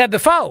 said the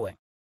following.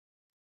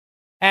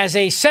 As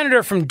a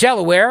senator from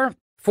Delaware,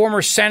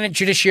 former Senate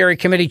Judiciary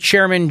Committee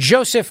Chairman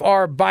Joseph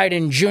R.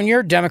 Biden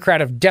Jr.,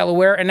 Democrat of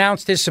Delaware,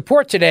 announced his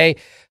support today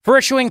for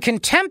issuing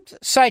contempt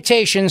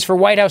citations for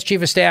White House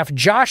Chief of Staff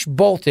Josh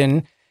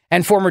Bolten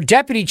and former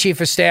Deputy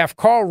Chief of Staff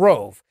Karl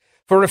Rove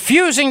for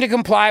refusing to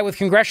comply with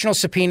congressional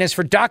subpoenas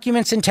for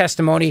documents and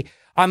testimony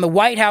on the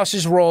White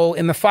House's role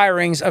in the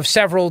firings of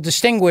several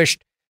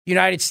distinguished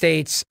United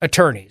States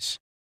attorneys.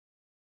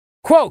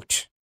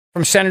 Quote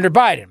from Senator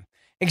Biden,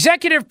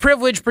 executive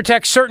privilege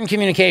protects certain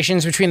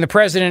communications between the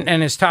president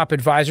and his top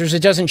advisors.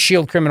 It doesn't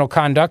shield criminal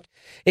conduct.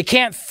 It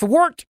can't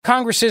thwart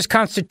Congress's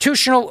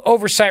constitutional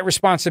oversight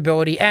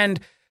responsibility and,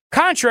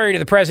 contrary to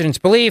the president's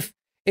belief,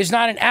 is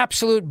not an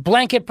absolute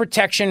blanket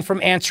protection from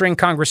answering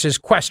Congress's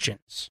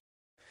questions.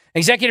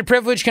 Executive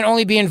privilege can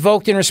only be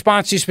invoked in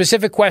response to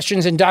specific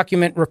questions and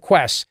document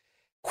requests.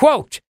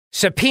 Quote,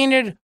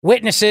 subpoenaed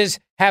witnesses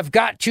have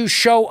got to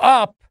show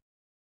up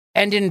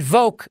and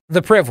invoke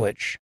the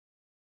privilege.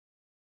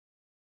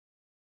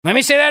 Let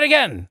me say that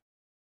again.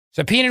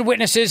 Subpoenaed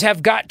witnesses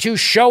have got to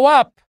show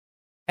up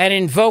and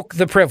invoke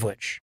the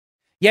privilege.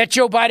 Yet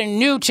Joe Biden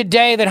knew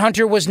today that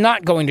Hunter was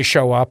not going to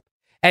show up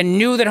and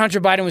knew that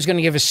Hunter Biden was going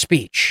to give a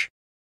speech.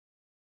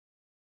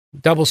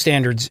 Double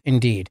standards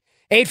indeed.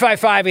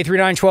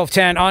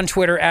 855-839-1210 on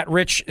Twitter at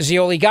Rich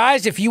Zeoli.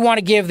 Guys, if you want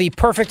to give the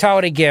perfect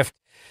holiday gift,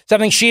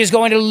 something she is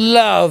going to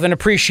love and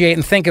appreciate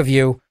and think of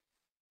you,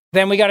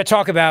 then we got to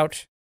talk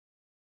about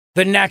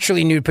the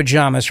naturally nude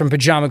pajamas from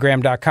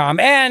pajamagram.com.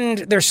 And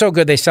they're so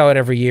good, they sell it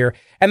every year.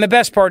 And the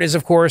best part is,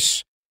 of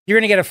course, you're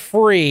going to get a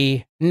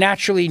free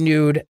naturally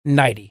nude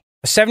nightie,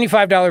 a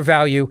 $75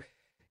 value,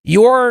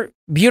 your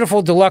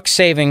beautiful deluxe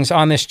savings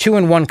on this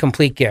 2-in-1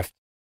 complete gift.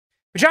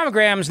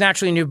 Pajamagram's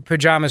naturally nude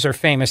pajamas are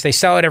famous. They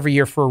sell it every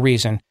year for a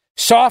reason.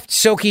 Soft,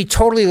 silky,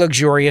 totally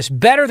luxurious,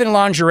 better than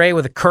lingerie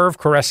with a curved,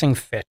 caressing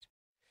fit.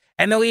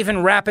 And they'll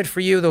even wrap it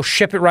for you. They'll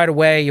ship it right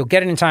away. You'll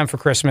get it in time for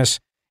Christmas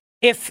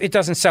if it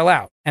doesn't sell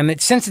out.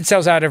 And since it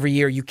sells out every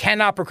year, you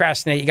cannot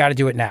procrastinate. You got to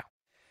do it now.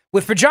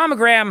 With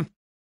Pajamagram,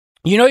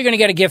 you know you're going to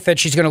get a gift that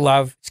she's going to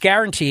love. It's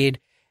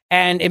guaranteed.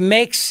 And it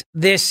makes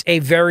this a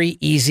very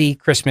easy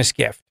Christmas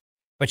gift.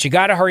 But you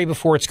got to hurry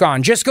before it's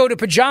gone. Just go to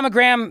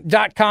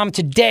pajamagram.com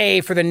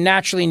today for the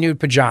naturally nude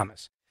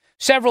pajamas.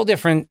 Several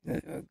different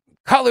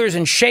colors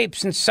and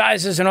shapes and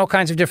sizes and all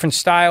kinds of different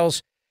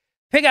styles.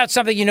 Pick out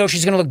something you know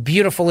she's going to look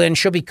beautiful in.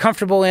 She'll be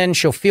comfortable in.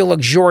 She'll feel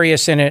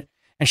luxurious in it.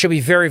 And she'll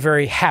be very,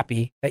 very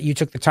happy that you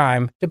took the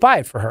time to buy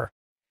it for her.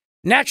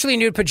 Naturally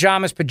nude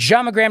pajamas,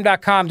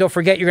 pajamagram.com. Don't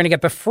forget, you're going to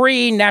get the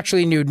free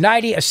naturally nude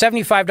nightie, a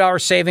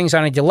 $75 savings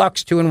on a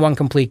deluxe 2-in-1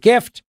 complete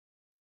gift.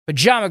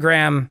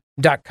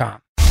 Pajamagram.com.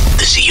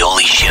 The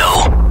Zeoli Show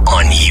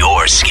on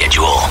your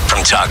schedule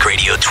from Talk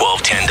Radio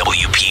 1210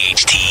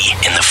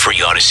 WPHT in the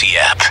free Odyssey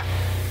app.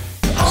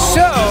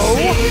 So,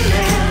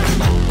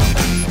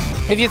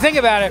 if you think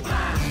about it,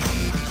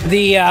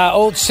 the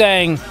old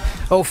saying,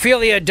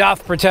 Ophelia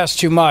doth protest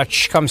too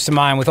much, comes to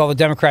mind with all the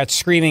Democrats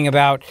screaming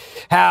about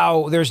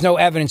how there's no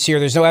evidence here,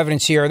 there's no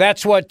evidence here.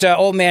 That's what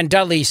old man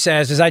Dudley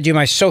says as I do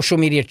my social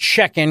media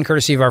check-in,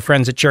 courtesy of our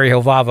friends at Cherry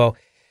Hill Volvo.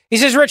 He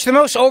says, Rich, the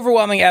most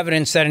overwhelming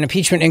evidence that an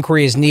impeachment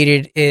inquiry is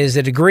needed is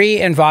the degree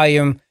and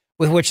volume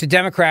with which the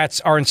Democrats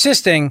are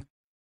insisting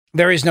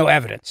there is no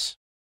evidence.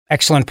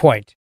 Excellent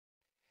point.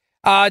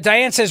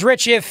 Diane says,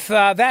 Rich, if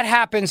that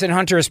happens and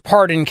Hunter is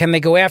pardoned, can they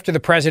go after the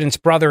president's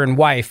brother and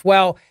wife?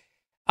 Well,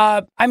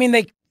 I mean,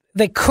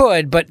 they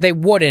could, but they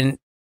wouldn't.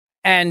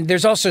 And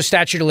there's also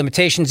statute of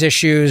limitations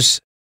issues.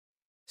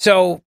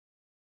 So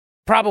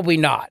probably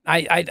not.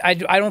 I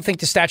don't think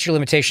the statute of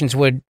limitations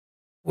would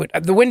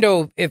the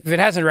window, if it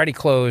hasn't already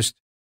closed,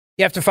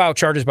 you have to file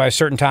charges by a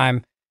certain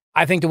time.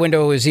 I think the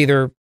window is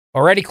either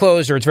already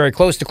closed or it's very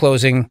close to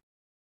closing.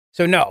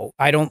 So no,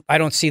 I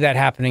don't see that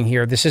happening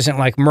here. This isn't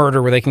like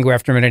murder where they can go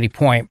after him at any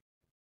point.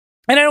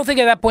 And I don't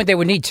think at that point they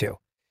would need to.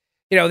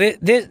 You know,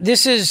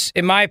 this is,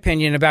 in my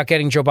opinion, about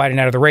getting Joe Biden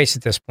out of the race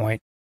at this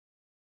point.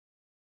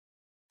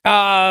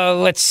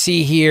 Let's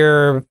see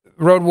here.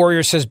 Road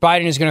Warrior says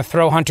Biden is going to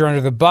throw Hunter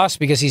under the bus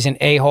because he's an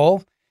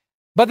a-hole.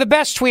 But the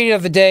best tweet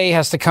of the day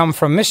has to come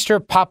from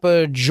Mr.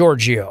 Papa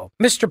Giorgio.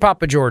 Mr.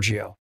 Papa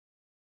Giorgio.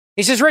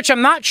 He says, Rich,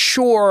 I'm not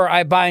sure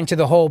I buy into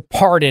the whole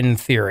pardon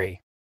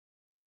theory.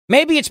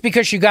 Maybe it's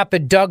because you got the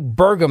Doug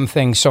Burgum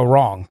thing so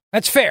wrong.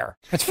 That's fair.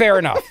 That's fair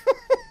enough.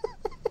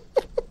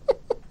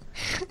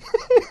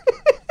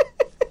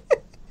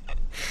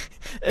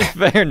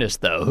 In fairness,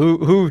 though,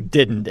 who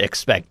didn't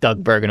expect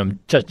Doug Burgum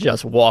to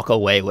just walk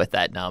away with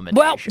that nomination?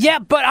 Well, yeah,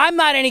 but I'm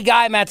not any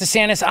guy, Matt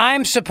DeSantis.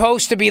 I'm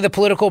supposed to be the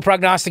political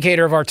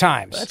prognosticator of our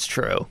times. That's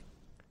true.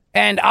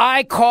 And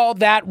I called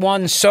that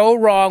one so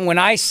wrong when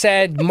I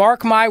said,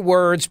 mark my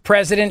words,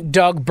 President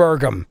Doug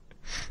Burgum.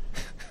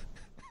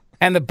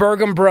 And the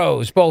Burgum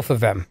bros, both of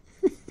them.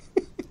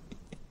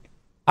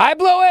 I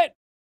blew it.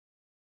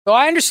 So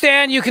I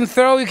understand you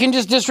can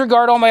just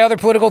disregard all my other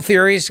political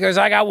theories because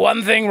I got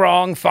one thing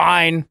wrong.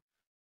 Fine.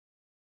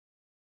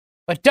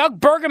 But Doug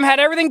Burgum had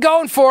everything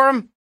going for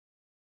him.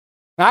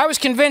 I was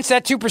convinced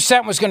that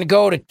 2% was going to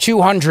go to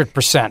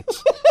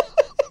 200%.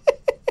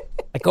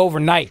 Like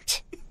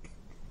overnight.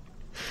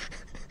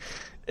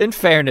 In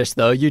fairness,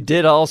 though, you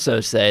did also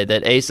say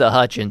that Asa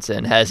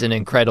Hutchinson has an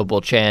incredible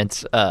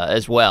chance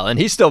as well. And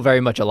he's still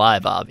very much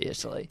alive,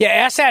 obviously.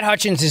 Yeah, Assad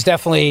Hutchins is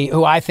definitely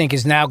who I think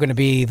is now going to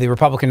be the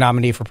Republican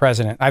nominee for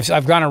president.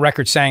 I've gone on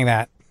record saying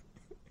that.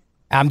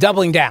 I'm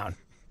doubling down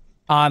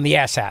on the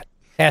Assad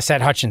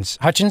Hutchins.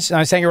 Hutchins?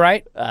 Am I saying it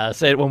right?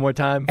 Say it one more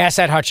time.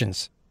 Assad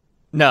Hutchins.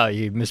 No,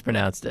 you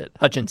mispronounced it.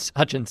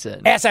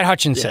 Hutchinson. Assad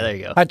Hutchinson. Yeah, there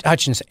you go.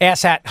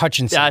 Assad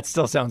Hutchinson. Yeah, it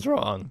still sounds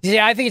wrong.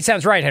 Yeah, I think it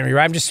sounds right, Henry.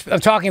 I'm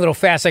talking a little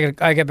fast.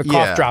 I get the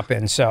cough drop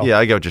in. So yeah,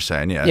 I get what you're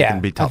saying. Yeah, it can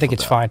be tough. I think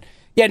it's fine.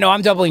 Yeah, no,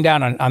 I'm doubling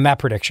down on that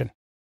prediction.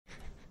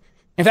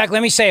 In fact,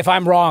 let me say if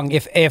I'm wrong,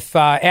 if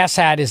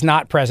Assad is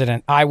not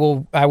president, I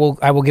will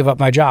give up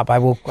my job. I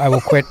will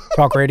quit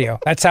talk radio.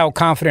 That's how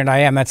confident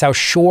I am. That's how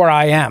sure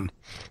I am.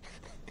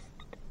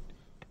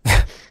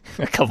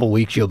 A couple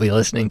weeks, you'll be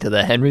listening to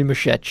the Henry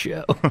Machette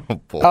Show.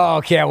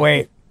 Oh, can't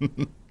wait.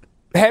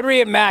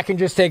 Henry and Matt can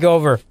just take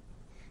over.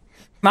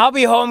 I'll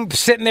be home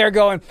sitting there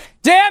going,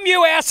 damn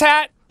you,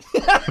 asshat.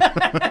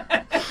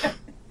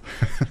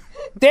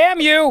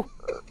 Damn you.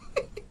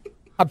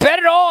 I bet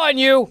it all on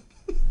you.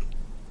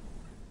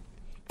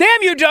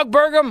 Damn you, Doug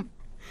Burgum.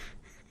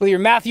 With your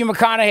Matthew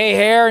McConaughey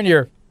hair and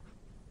your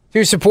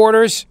two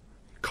supporters.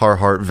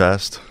 Carhartt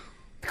vest.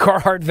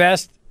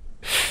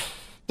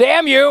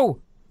 Damn you.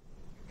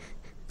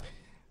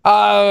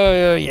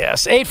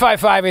 Yes.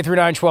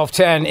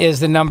 855-839-1210 is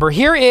the number.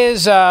 Here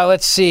is,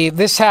 let's see,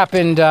 this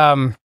happened.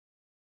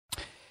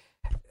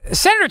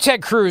 Senator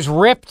Ted Cruz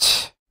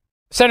ripped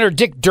Senator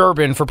Dick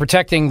Durbin for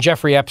protecting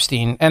Jeffrey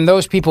Epstein. And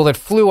those people that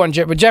flew on,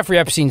 but Jeffrey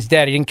Epstein's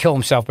dead. He didn't kill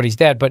himself, but he's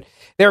dead. But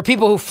there are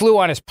people who flew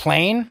on his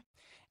plane.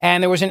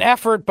 And there was an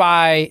effort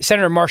by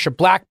Senator Marsha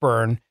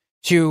Blackburn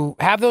to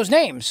have those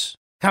names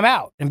come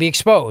out and be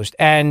exposed.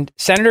 And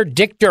Senator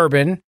Dick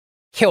Durbin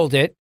killed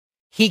it.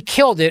 He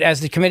killed it as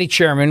the committee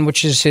chairman,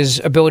 which is his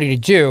ability to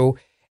do.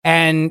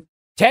 And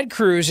Ted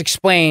Cruz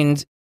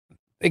explained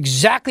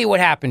exactly what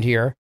happened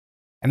here.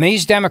 And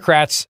these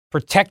Democrats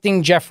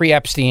protecting Jeffrey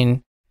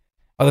Epstein,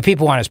 or the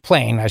people on his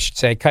plane, I should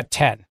say, cut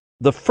 10.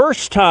 The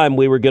first time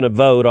we were going to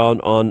vote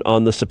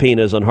on the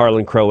subpoenas on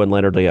Harlan Crow and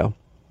Leonard Leo,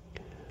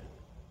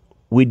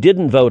 we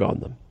didn't vote on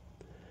them.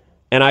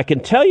 And I can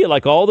tell you,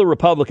 like all the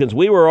Republicans,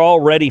 we were all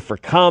ready for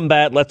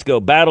combat. Let's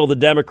go battle the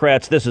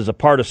Democrats. This is a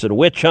partisan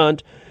witch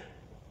hunt.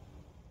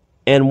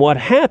 And what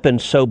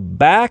happened, so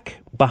back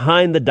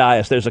behind the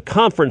dais, there's a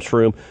conference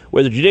room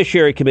where the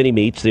Judiciary Committee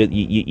meets.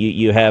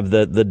 You have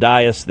the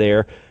dais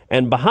there.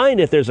 And behind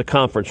it, there's a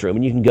conference room,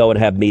 and you can go and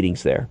have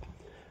meetings there.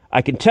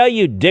 I can tell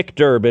you Dick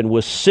Durbin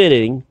was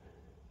sitting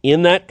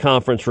in that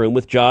conference room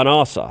with John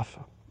Ossoff,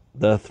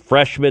 the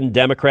freshman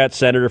Democrat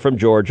senator from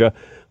Georgia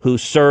who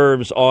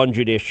serves on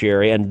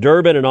Judiciary. And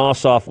Durbin and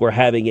Ossoff were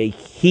having a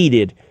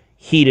heated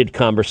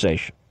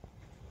conversation.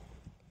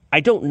 I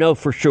don't know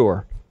for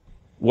sure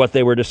what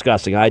they were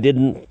discussing. I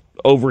didn't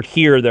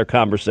overhear their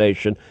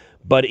conversation,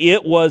 but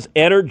it was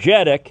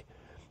energetic,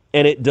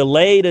 and it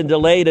delayed. And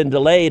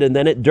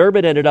then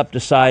Durbin ended up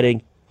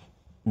deciding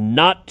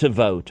not to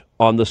vote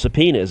on the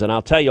subpoenas. And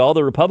I'll tell you, all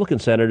the Republican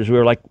senators, we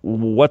were like,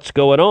 what's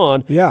going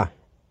on? Yeah.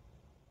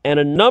 And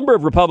a number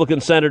of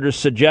Republican senators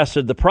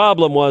suggested the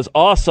problem was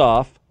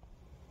Ossoff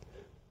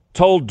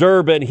told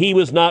Durbin he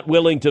was not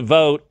willing to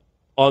vote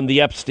on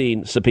the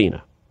Epstein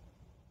subpoena.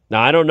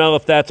 Now, I don't know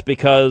if that's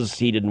because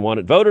he didn't want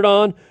it voted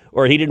on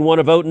or he didn't want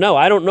to vote no.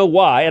 I don't know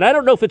why, and I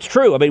don't know if it's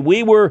true. I mean,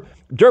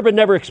 Durbin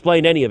never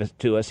explained any of it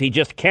to us. He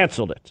just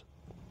canceled it.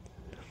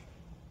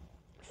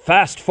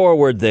 Fast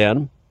forward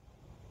then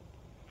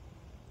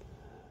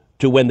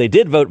to when they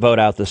did vote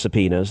out the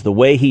subpoenas. The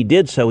way he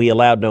did so, he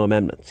allowed no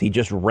amendments. He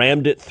just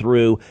rammed it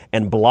through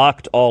and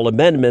blocked all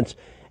amendments.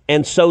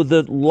 And so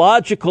the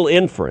logical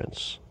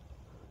inference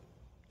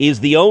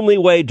is the only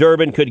way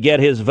Durbin could get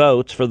his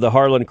votes for the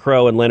Harlan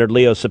Crow and Leonard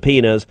Leo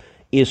subpoenas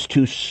is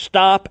to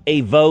stop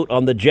a vote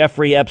on the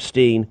Jeffrey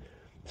Epstein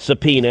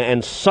subpoena.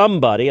 And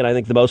somebody, and I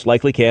think the most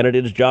likely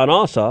candidate is John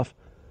Ossoff,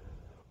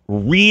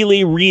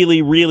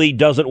 really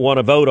doesn't want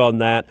to vote on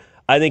that.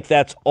 I think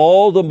that's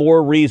all the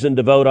more reason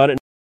to vote on it.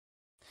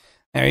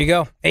 There you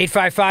go.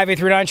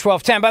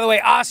 855-839-1210. By the way,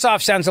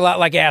 Ossoff sounds a lot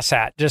like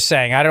asshat. Just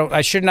saying.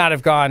 I should not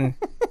have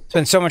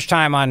spent so much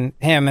time on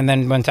him and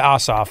then went to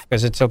Ossoff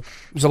because it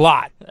was a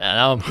lot.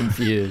 Now I'm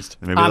confused.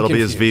 Maybe that'll be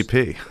his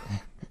VP.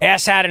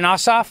 Asshat and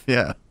Ossoff?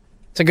 Yeah.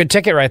 It's a good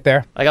ticket right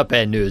there. I got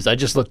bad news. I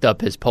just looked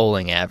up his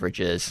polling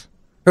averages.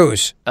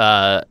 Whose?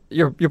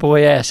 Your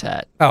boy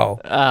Asshat.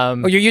 Oh.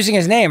 Well, you're using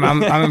his name.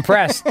 I'm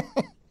impressed.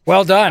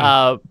 Well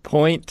done.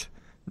 0.9%.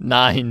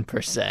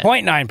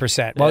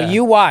 0.9%. Well,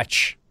 you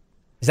watch.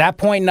 Is that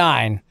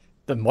 0.9?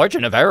 The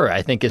margin of error,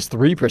 I think, is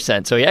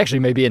 3%, so he actually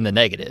may be in the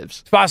negatives.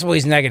 It's possible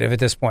he's negative at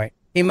this point.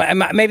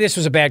 Maybe this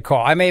was a bad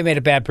call. I may have made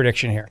a bad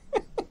prediction here.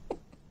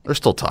 There's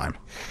still time.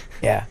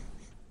 Yeah.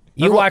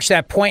 You watch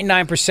that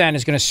 0.9%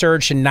 is going to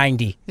surge to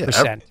 90%.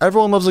 Yeah,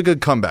 everyone loves a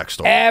good comeback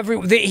story.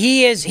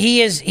 He's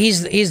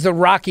the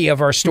Rocky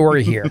of our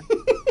story here.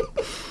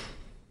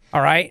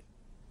 All right?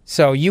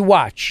 So you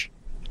watch.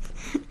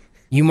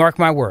 You mark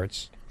my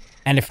words.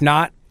 And if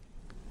not,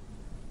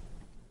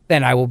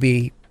 then I will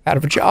be out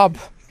of a job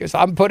because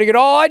I'm putting it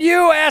all on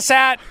you,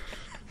 asshat.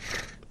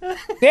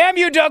 Damn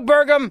you, Doug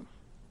Burgum.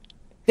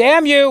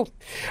 Damn you.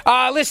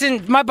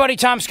 Listen, my buddy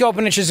Tom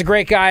Skopanich is a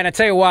great guy, and I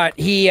tell you what,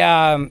 he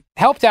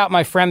helped out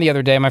my friend the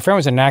other day. My friend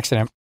was in an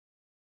accident,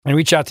 and he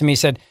reached out to me,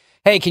 said,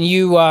 hey, can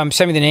you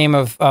send me the name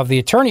of the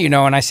attorney you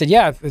know? And I said,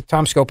 yeah,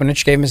 Tom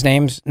Skopanich, gave him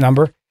his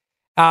number.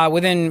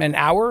 Within an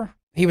hour,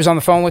 he was on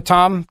the phone with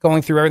Tom,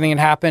 going through everything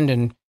that happened,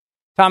 and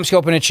Tom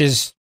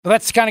Skopanich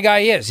that's the kind of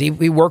guy he is. He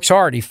works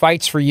hard. He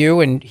fights for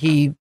you, and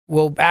he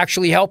will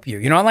actually help you.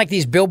 You know, unlike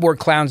these billboard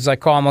clowns, as I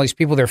call them, all these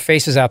people, their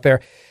faces out there,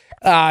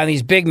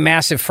 these big,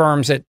 massive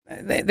firms that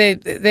they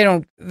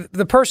don't.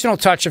 The personal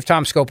touch of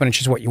Tom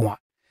Skopanich is what you want.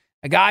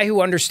 A guy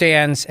who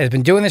understands, has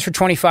been doing this for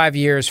 25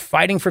 years,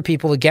 fighting for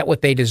people to get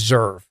what they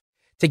deserve,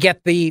 to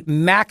get the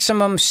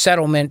maximum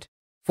settlement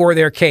for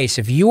their case.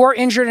 If you are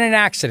injured in an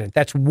accident,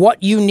 that's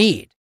what you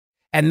need.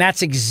 And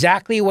that's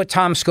exactly what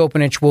Tom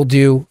Skopinich will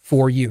do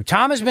for you.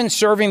 Tom has been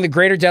serving the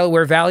greater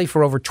Delaware Valley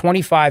for over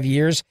 25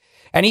 years,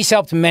 and he's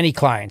helped many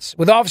clients.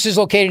 With offices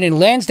located in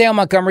Lansdale,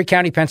 Montgomery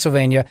County,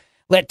 Pennsylvania,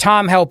 let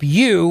Tom help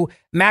you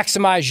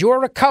maximize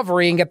your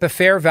recovery and get the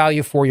fair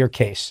value for your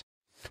case.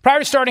 Prior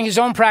to starting his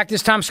own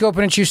practice, Tom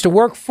Skopinich used to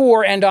work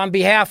for and on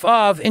behalf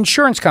of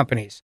insurance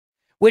companies,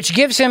 which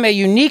gives him a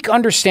unique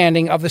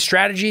understanding of the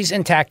strategies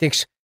and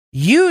tactics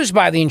used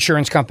by the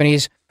insurance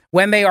companies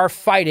when they are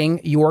fighting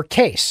your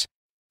case.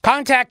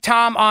 Contact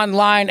Tom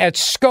online at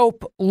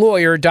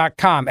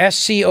scopelawyer.com,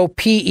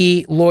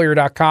 SCOPE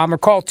lawyer.com, or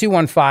call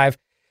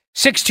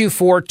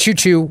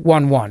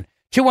 215-624-2211.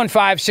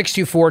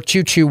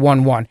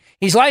 215-624-2211.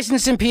 He's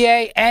licensed in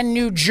PA and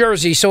New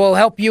Jersey, so he'll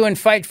help you and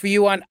fight for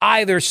you on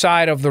either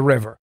side of the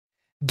river.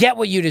 Get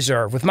what you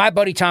deserve with my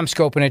buddy Tom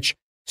Skopinich.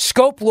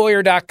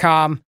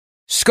 scopelawyer.com,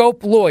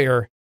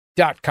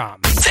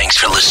 scopelawyer.com. Thanks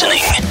for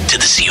listening to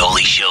the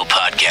Zeoli Show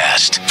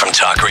podcast from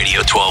Talk Radio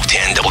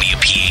 1210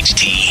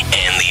 WPHT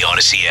and the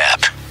Odyssey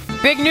app.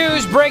 Big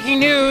news, breaking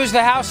news.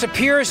 The House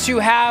appears to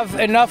have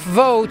enough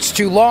votes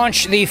to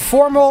launch the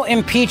formal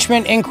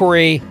impeachment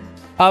inquiry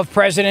of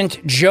President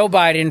Joe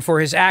Biden for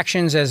his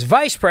actions as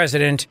vice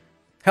president,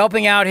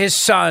 helping out his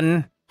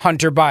son,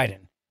 Hunter Biden.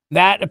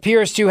 That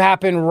appears to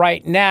happen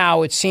right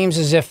now. It seems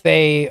as if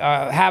they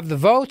have the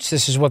votes.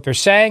 This is what they're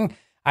saying.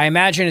 I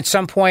imagine at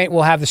some point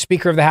we'll have the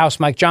Speaker of the House,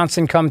 Mike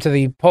Johnson, come to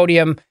the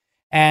podium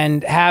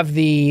and have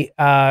the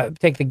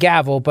take the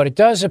gavel. But it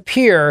does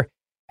appear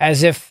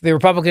as if the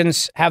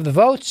Republicans have the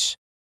votes.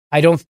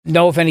 I don't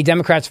know if any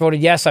Democrats voted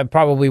yes. I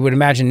probably would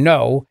imagine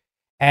no.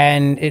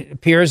 And it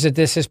appears that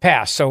this has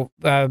passed. So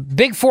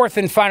big fourth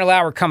and final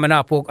hour coming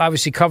up. We'll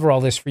obviously cover all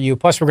this for you.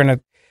 Plus, we're going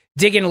to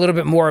dig in a little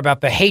bit more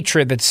about the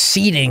hatred that's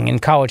seeding in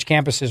college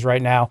campuses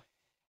right now.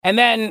 And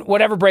then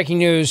whatever breaking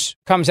news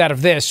comes out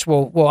of this,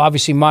 we'll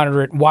obviously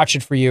monitor it and watch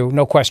it for you.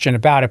 No question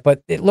about it.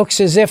 But it looks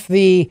as if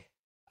the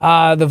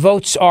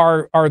votes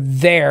are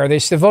there.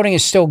 The voting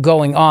is still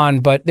going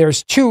on, but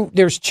there's two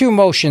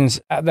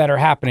motions that are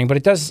happening. But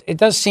it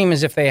does seem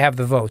as if they have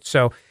the votes.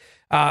 So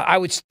I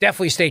would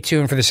definitely stay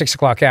tuned for the 6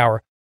 o'clock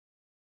hour.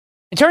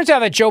 It turns out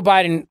that Joe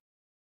Biden,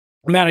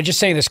 man, I'm just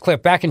saying this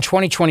clip, back in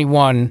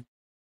 2021,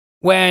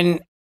 when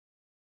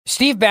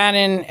Steve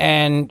Bannon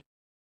and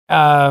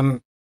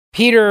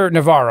Peter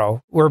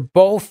Navarro were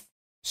both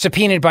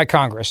subpoenaed by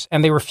Congress,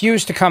 and they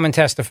refused to come and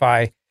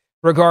testify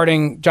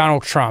regarding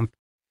Donald Trump,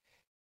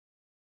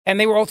 and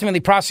they were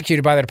ultimately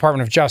prosecuted by the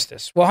Department of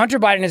Justice. Well, Hunter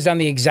Biden has done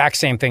the exact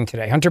same thing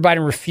today. Hunter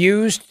Biden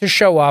refused to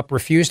show up,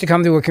 refused to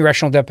come to a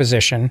congressional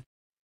deposition,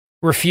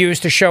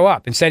 refused to show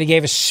up. Instead, he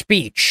gave a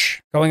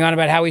speech going on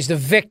about how he's the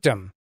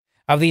victim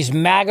of these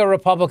MAGA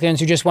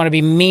Republicans who just want to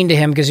be mean to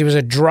him because he was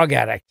a drug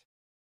addict.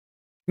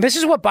 This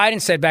is what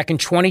Biden said back in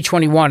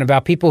 2021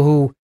 about people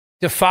who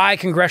defy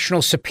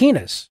congressional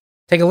subpoenas.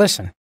 Take a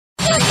listen.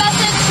 Your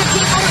message to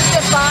people who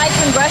defy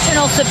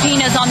congressional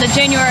subpoenas on the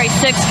January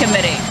 6th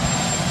committee.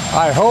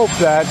 I hope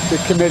that the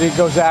committee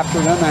goes after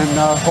them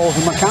and holds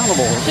them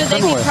accountable. Should they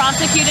be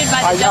prosecuted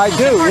by the Justice I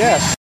do, Department?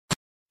 yes.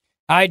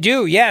 I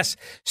do, yes.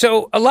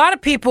 So a lot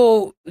of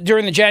people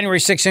during the January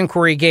 6th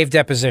inquiry gave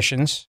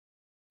depositions.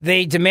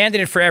 They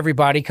demanded it for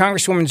everybody.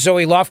 Congresswoman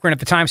Zoe Lofgren at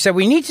the time said,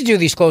 we need to do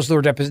these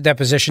closed-door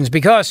depositions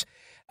because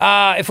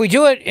if we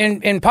do it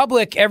in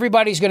public,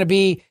 everybody's going to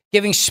be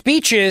giving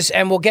speeches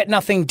and we'll get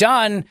nothing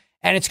done,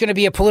 and it's going to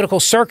be a political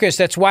circus.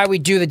 That's why we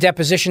do the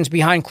depositions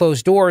behind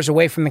closed doors,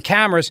 away from the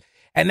cameras,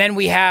 and then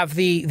we have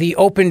the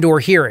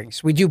open-door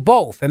hearings. We do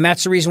both, and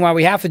that's the reason why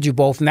we have to do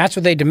both, and that's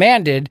what they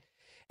demanded.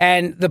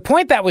 And the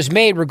point that was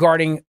made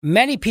regarding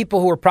many people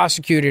who were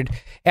prosecuted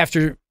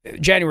after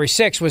January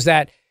 6th was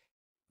that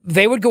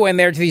they would go in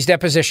there to these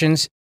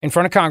depositions in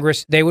front of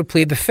Congress. They would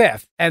plead the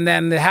fifth. And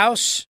then the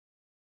House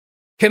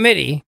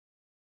committee,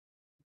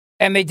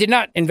 and they did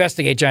not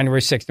investigate January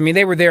 6th. I mean,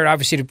 they were there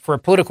obviously for a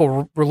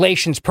political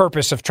relations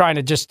purpose of trying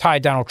to just tie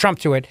Donald Trump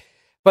to it.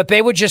 But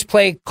they would just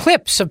play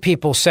clips of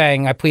people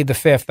saying, I plead the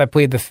fifth, I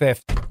plead the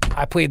fifth,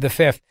 I plead the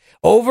fifth,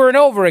 over and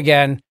over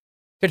again,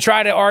 to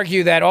try to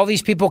argue that all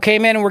these people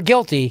came in and were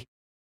guilty.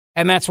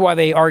 And that's why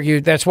they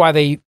argued, that's why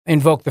they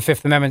invoked the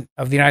Fifth Amendment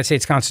of the United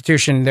States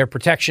Constitution, their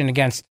protection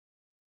against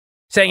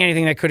saying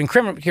anything that could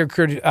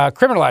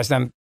criminalize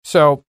them.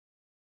 So,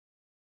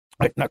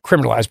 not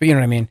criminalize, but you know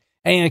what I mean?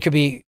 Anything that could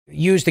be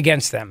used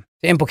against them,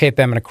 to implicate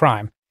them in a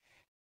crime.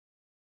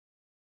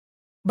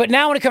 But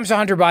now when it comes to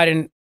Hunter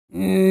Biden,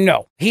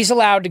 no, he's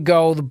allowed to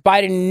go.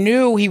 Biden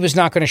knew he was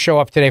not going to show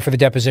up today for the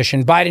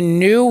deposition. Biden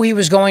knew he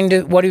was going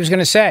to, what he was going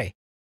to say.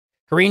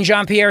 Karine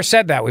Jean-Pierre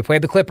said that. We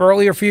played the clip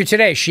earlier for you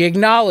today. She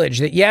acknowledged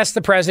that, yes,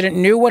 the president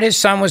knew what his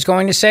son was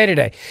going to say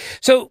today.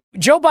 So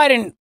Joe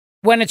Biden,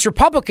 when it's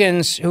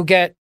Republicans who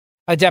get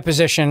a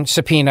deposition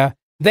subpoena,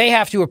 they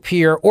have to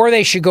appear or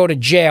they should go to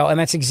jail. And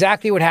that's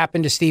exactly what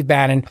happened to Steve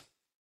Bannon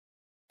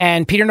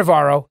and Peter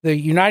Navarro. The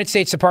United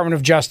States Department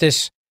of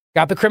Justice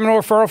got the criminal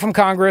referral from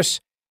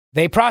Congress.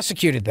 They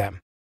prosecuted them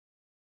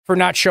for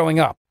not showing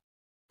up.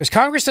 Because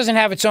Congress doesn't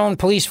have its own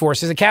police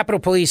forces. The Capitol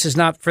Police is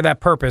not for that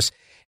purpose.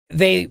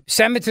 they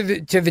send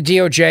it to the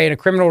DOJ in a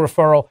criminal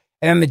referral,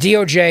 and then the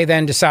DOJ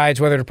then decides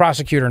whether to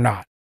prosecute or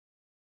not.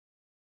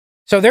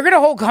 So they're going to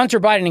hold Hunter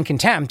Biden in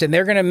contempt, and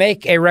they're going to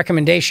make a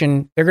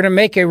recommendation. They're going to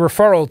make a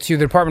referral to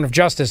the Department of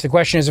Justice. The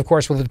question is, of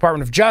course, will the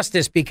Department of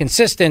Justice be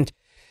consistent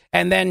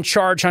and then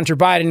charge Hunter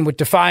Biden with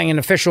defying an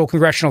official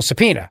congressional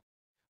subpoena?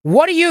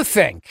 What do you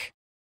think?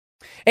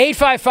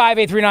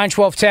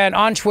 855-839-1210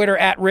 on Twitter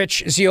at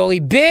Rich Zeoli.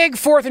 Big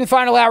fourth and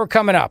final hour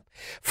coming up.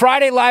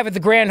 Friday live at the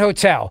Grand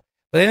Hotel.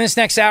 But in this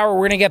next hour,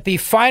 we're going to get the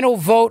final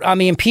vote on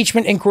the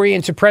impeachment inquiry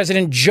into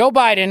President Joe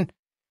Biden.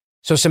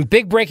 So some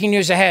big breaking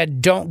news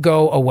ahead. Don't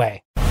go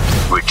away.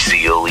 Rich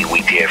Zeoli,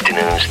 weekday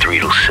afternoons 3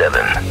 to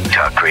 7.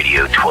 Talk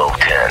Radio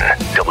 1210,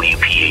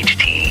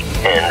 WPHT,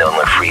 and on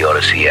the free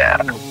Odyssey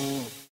app.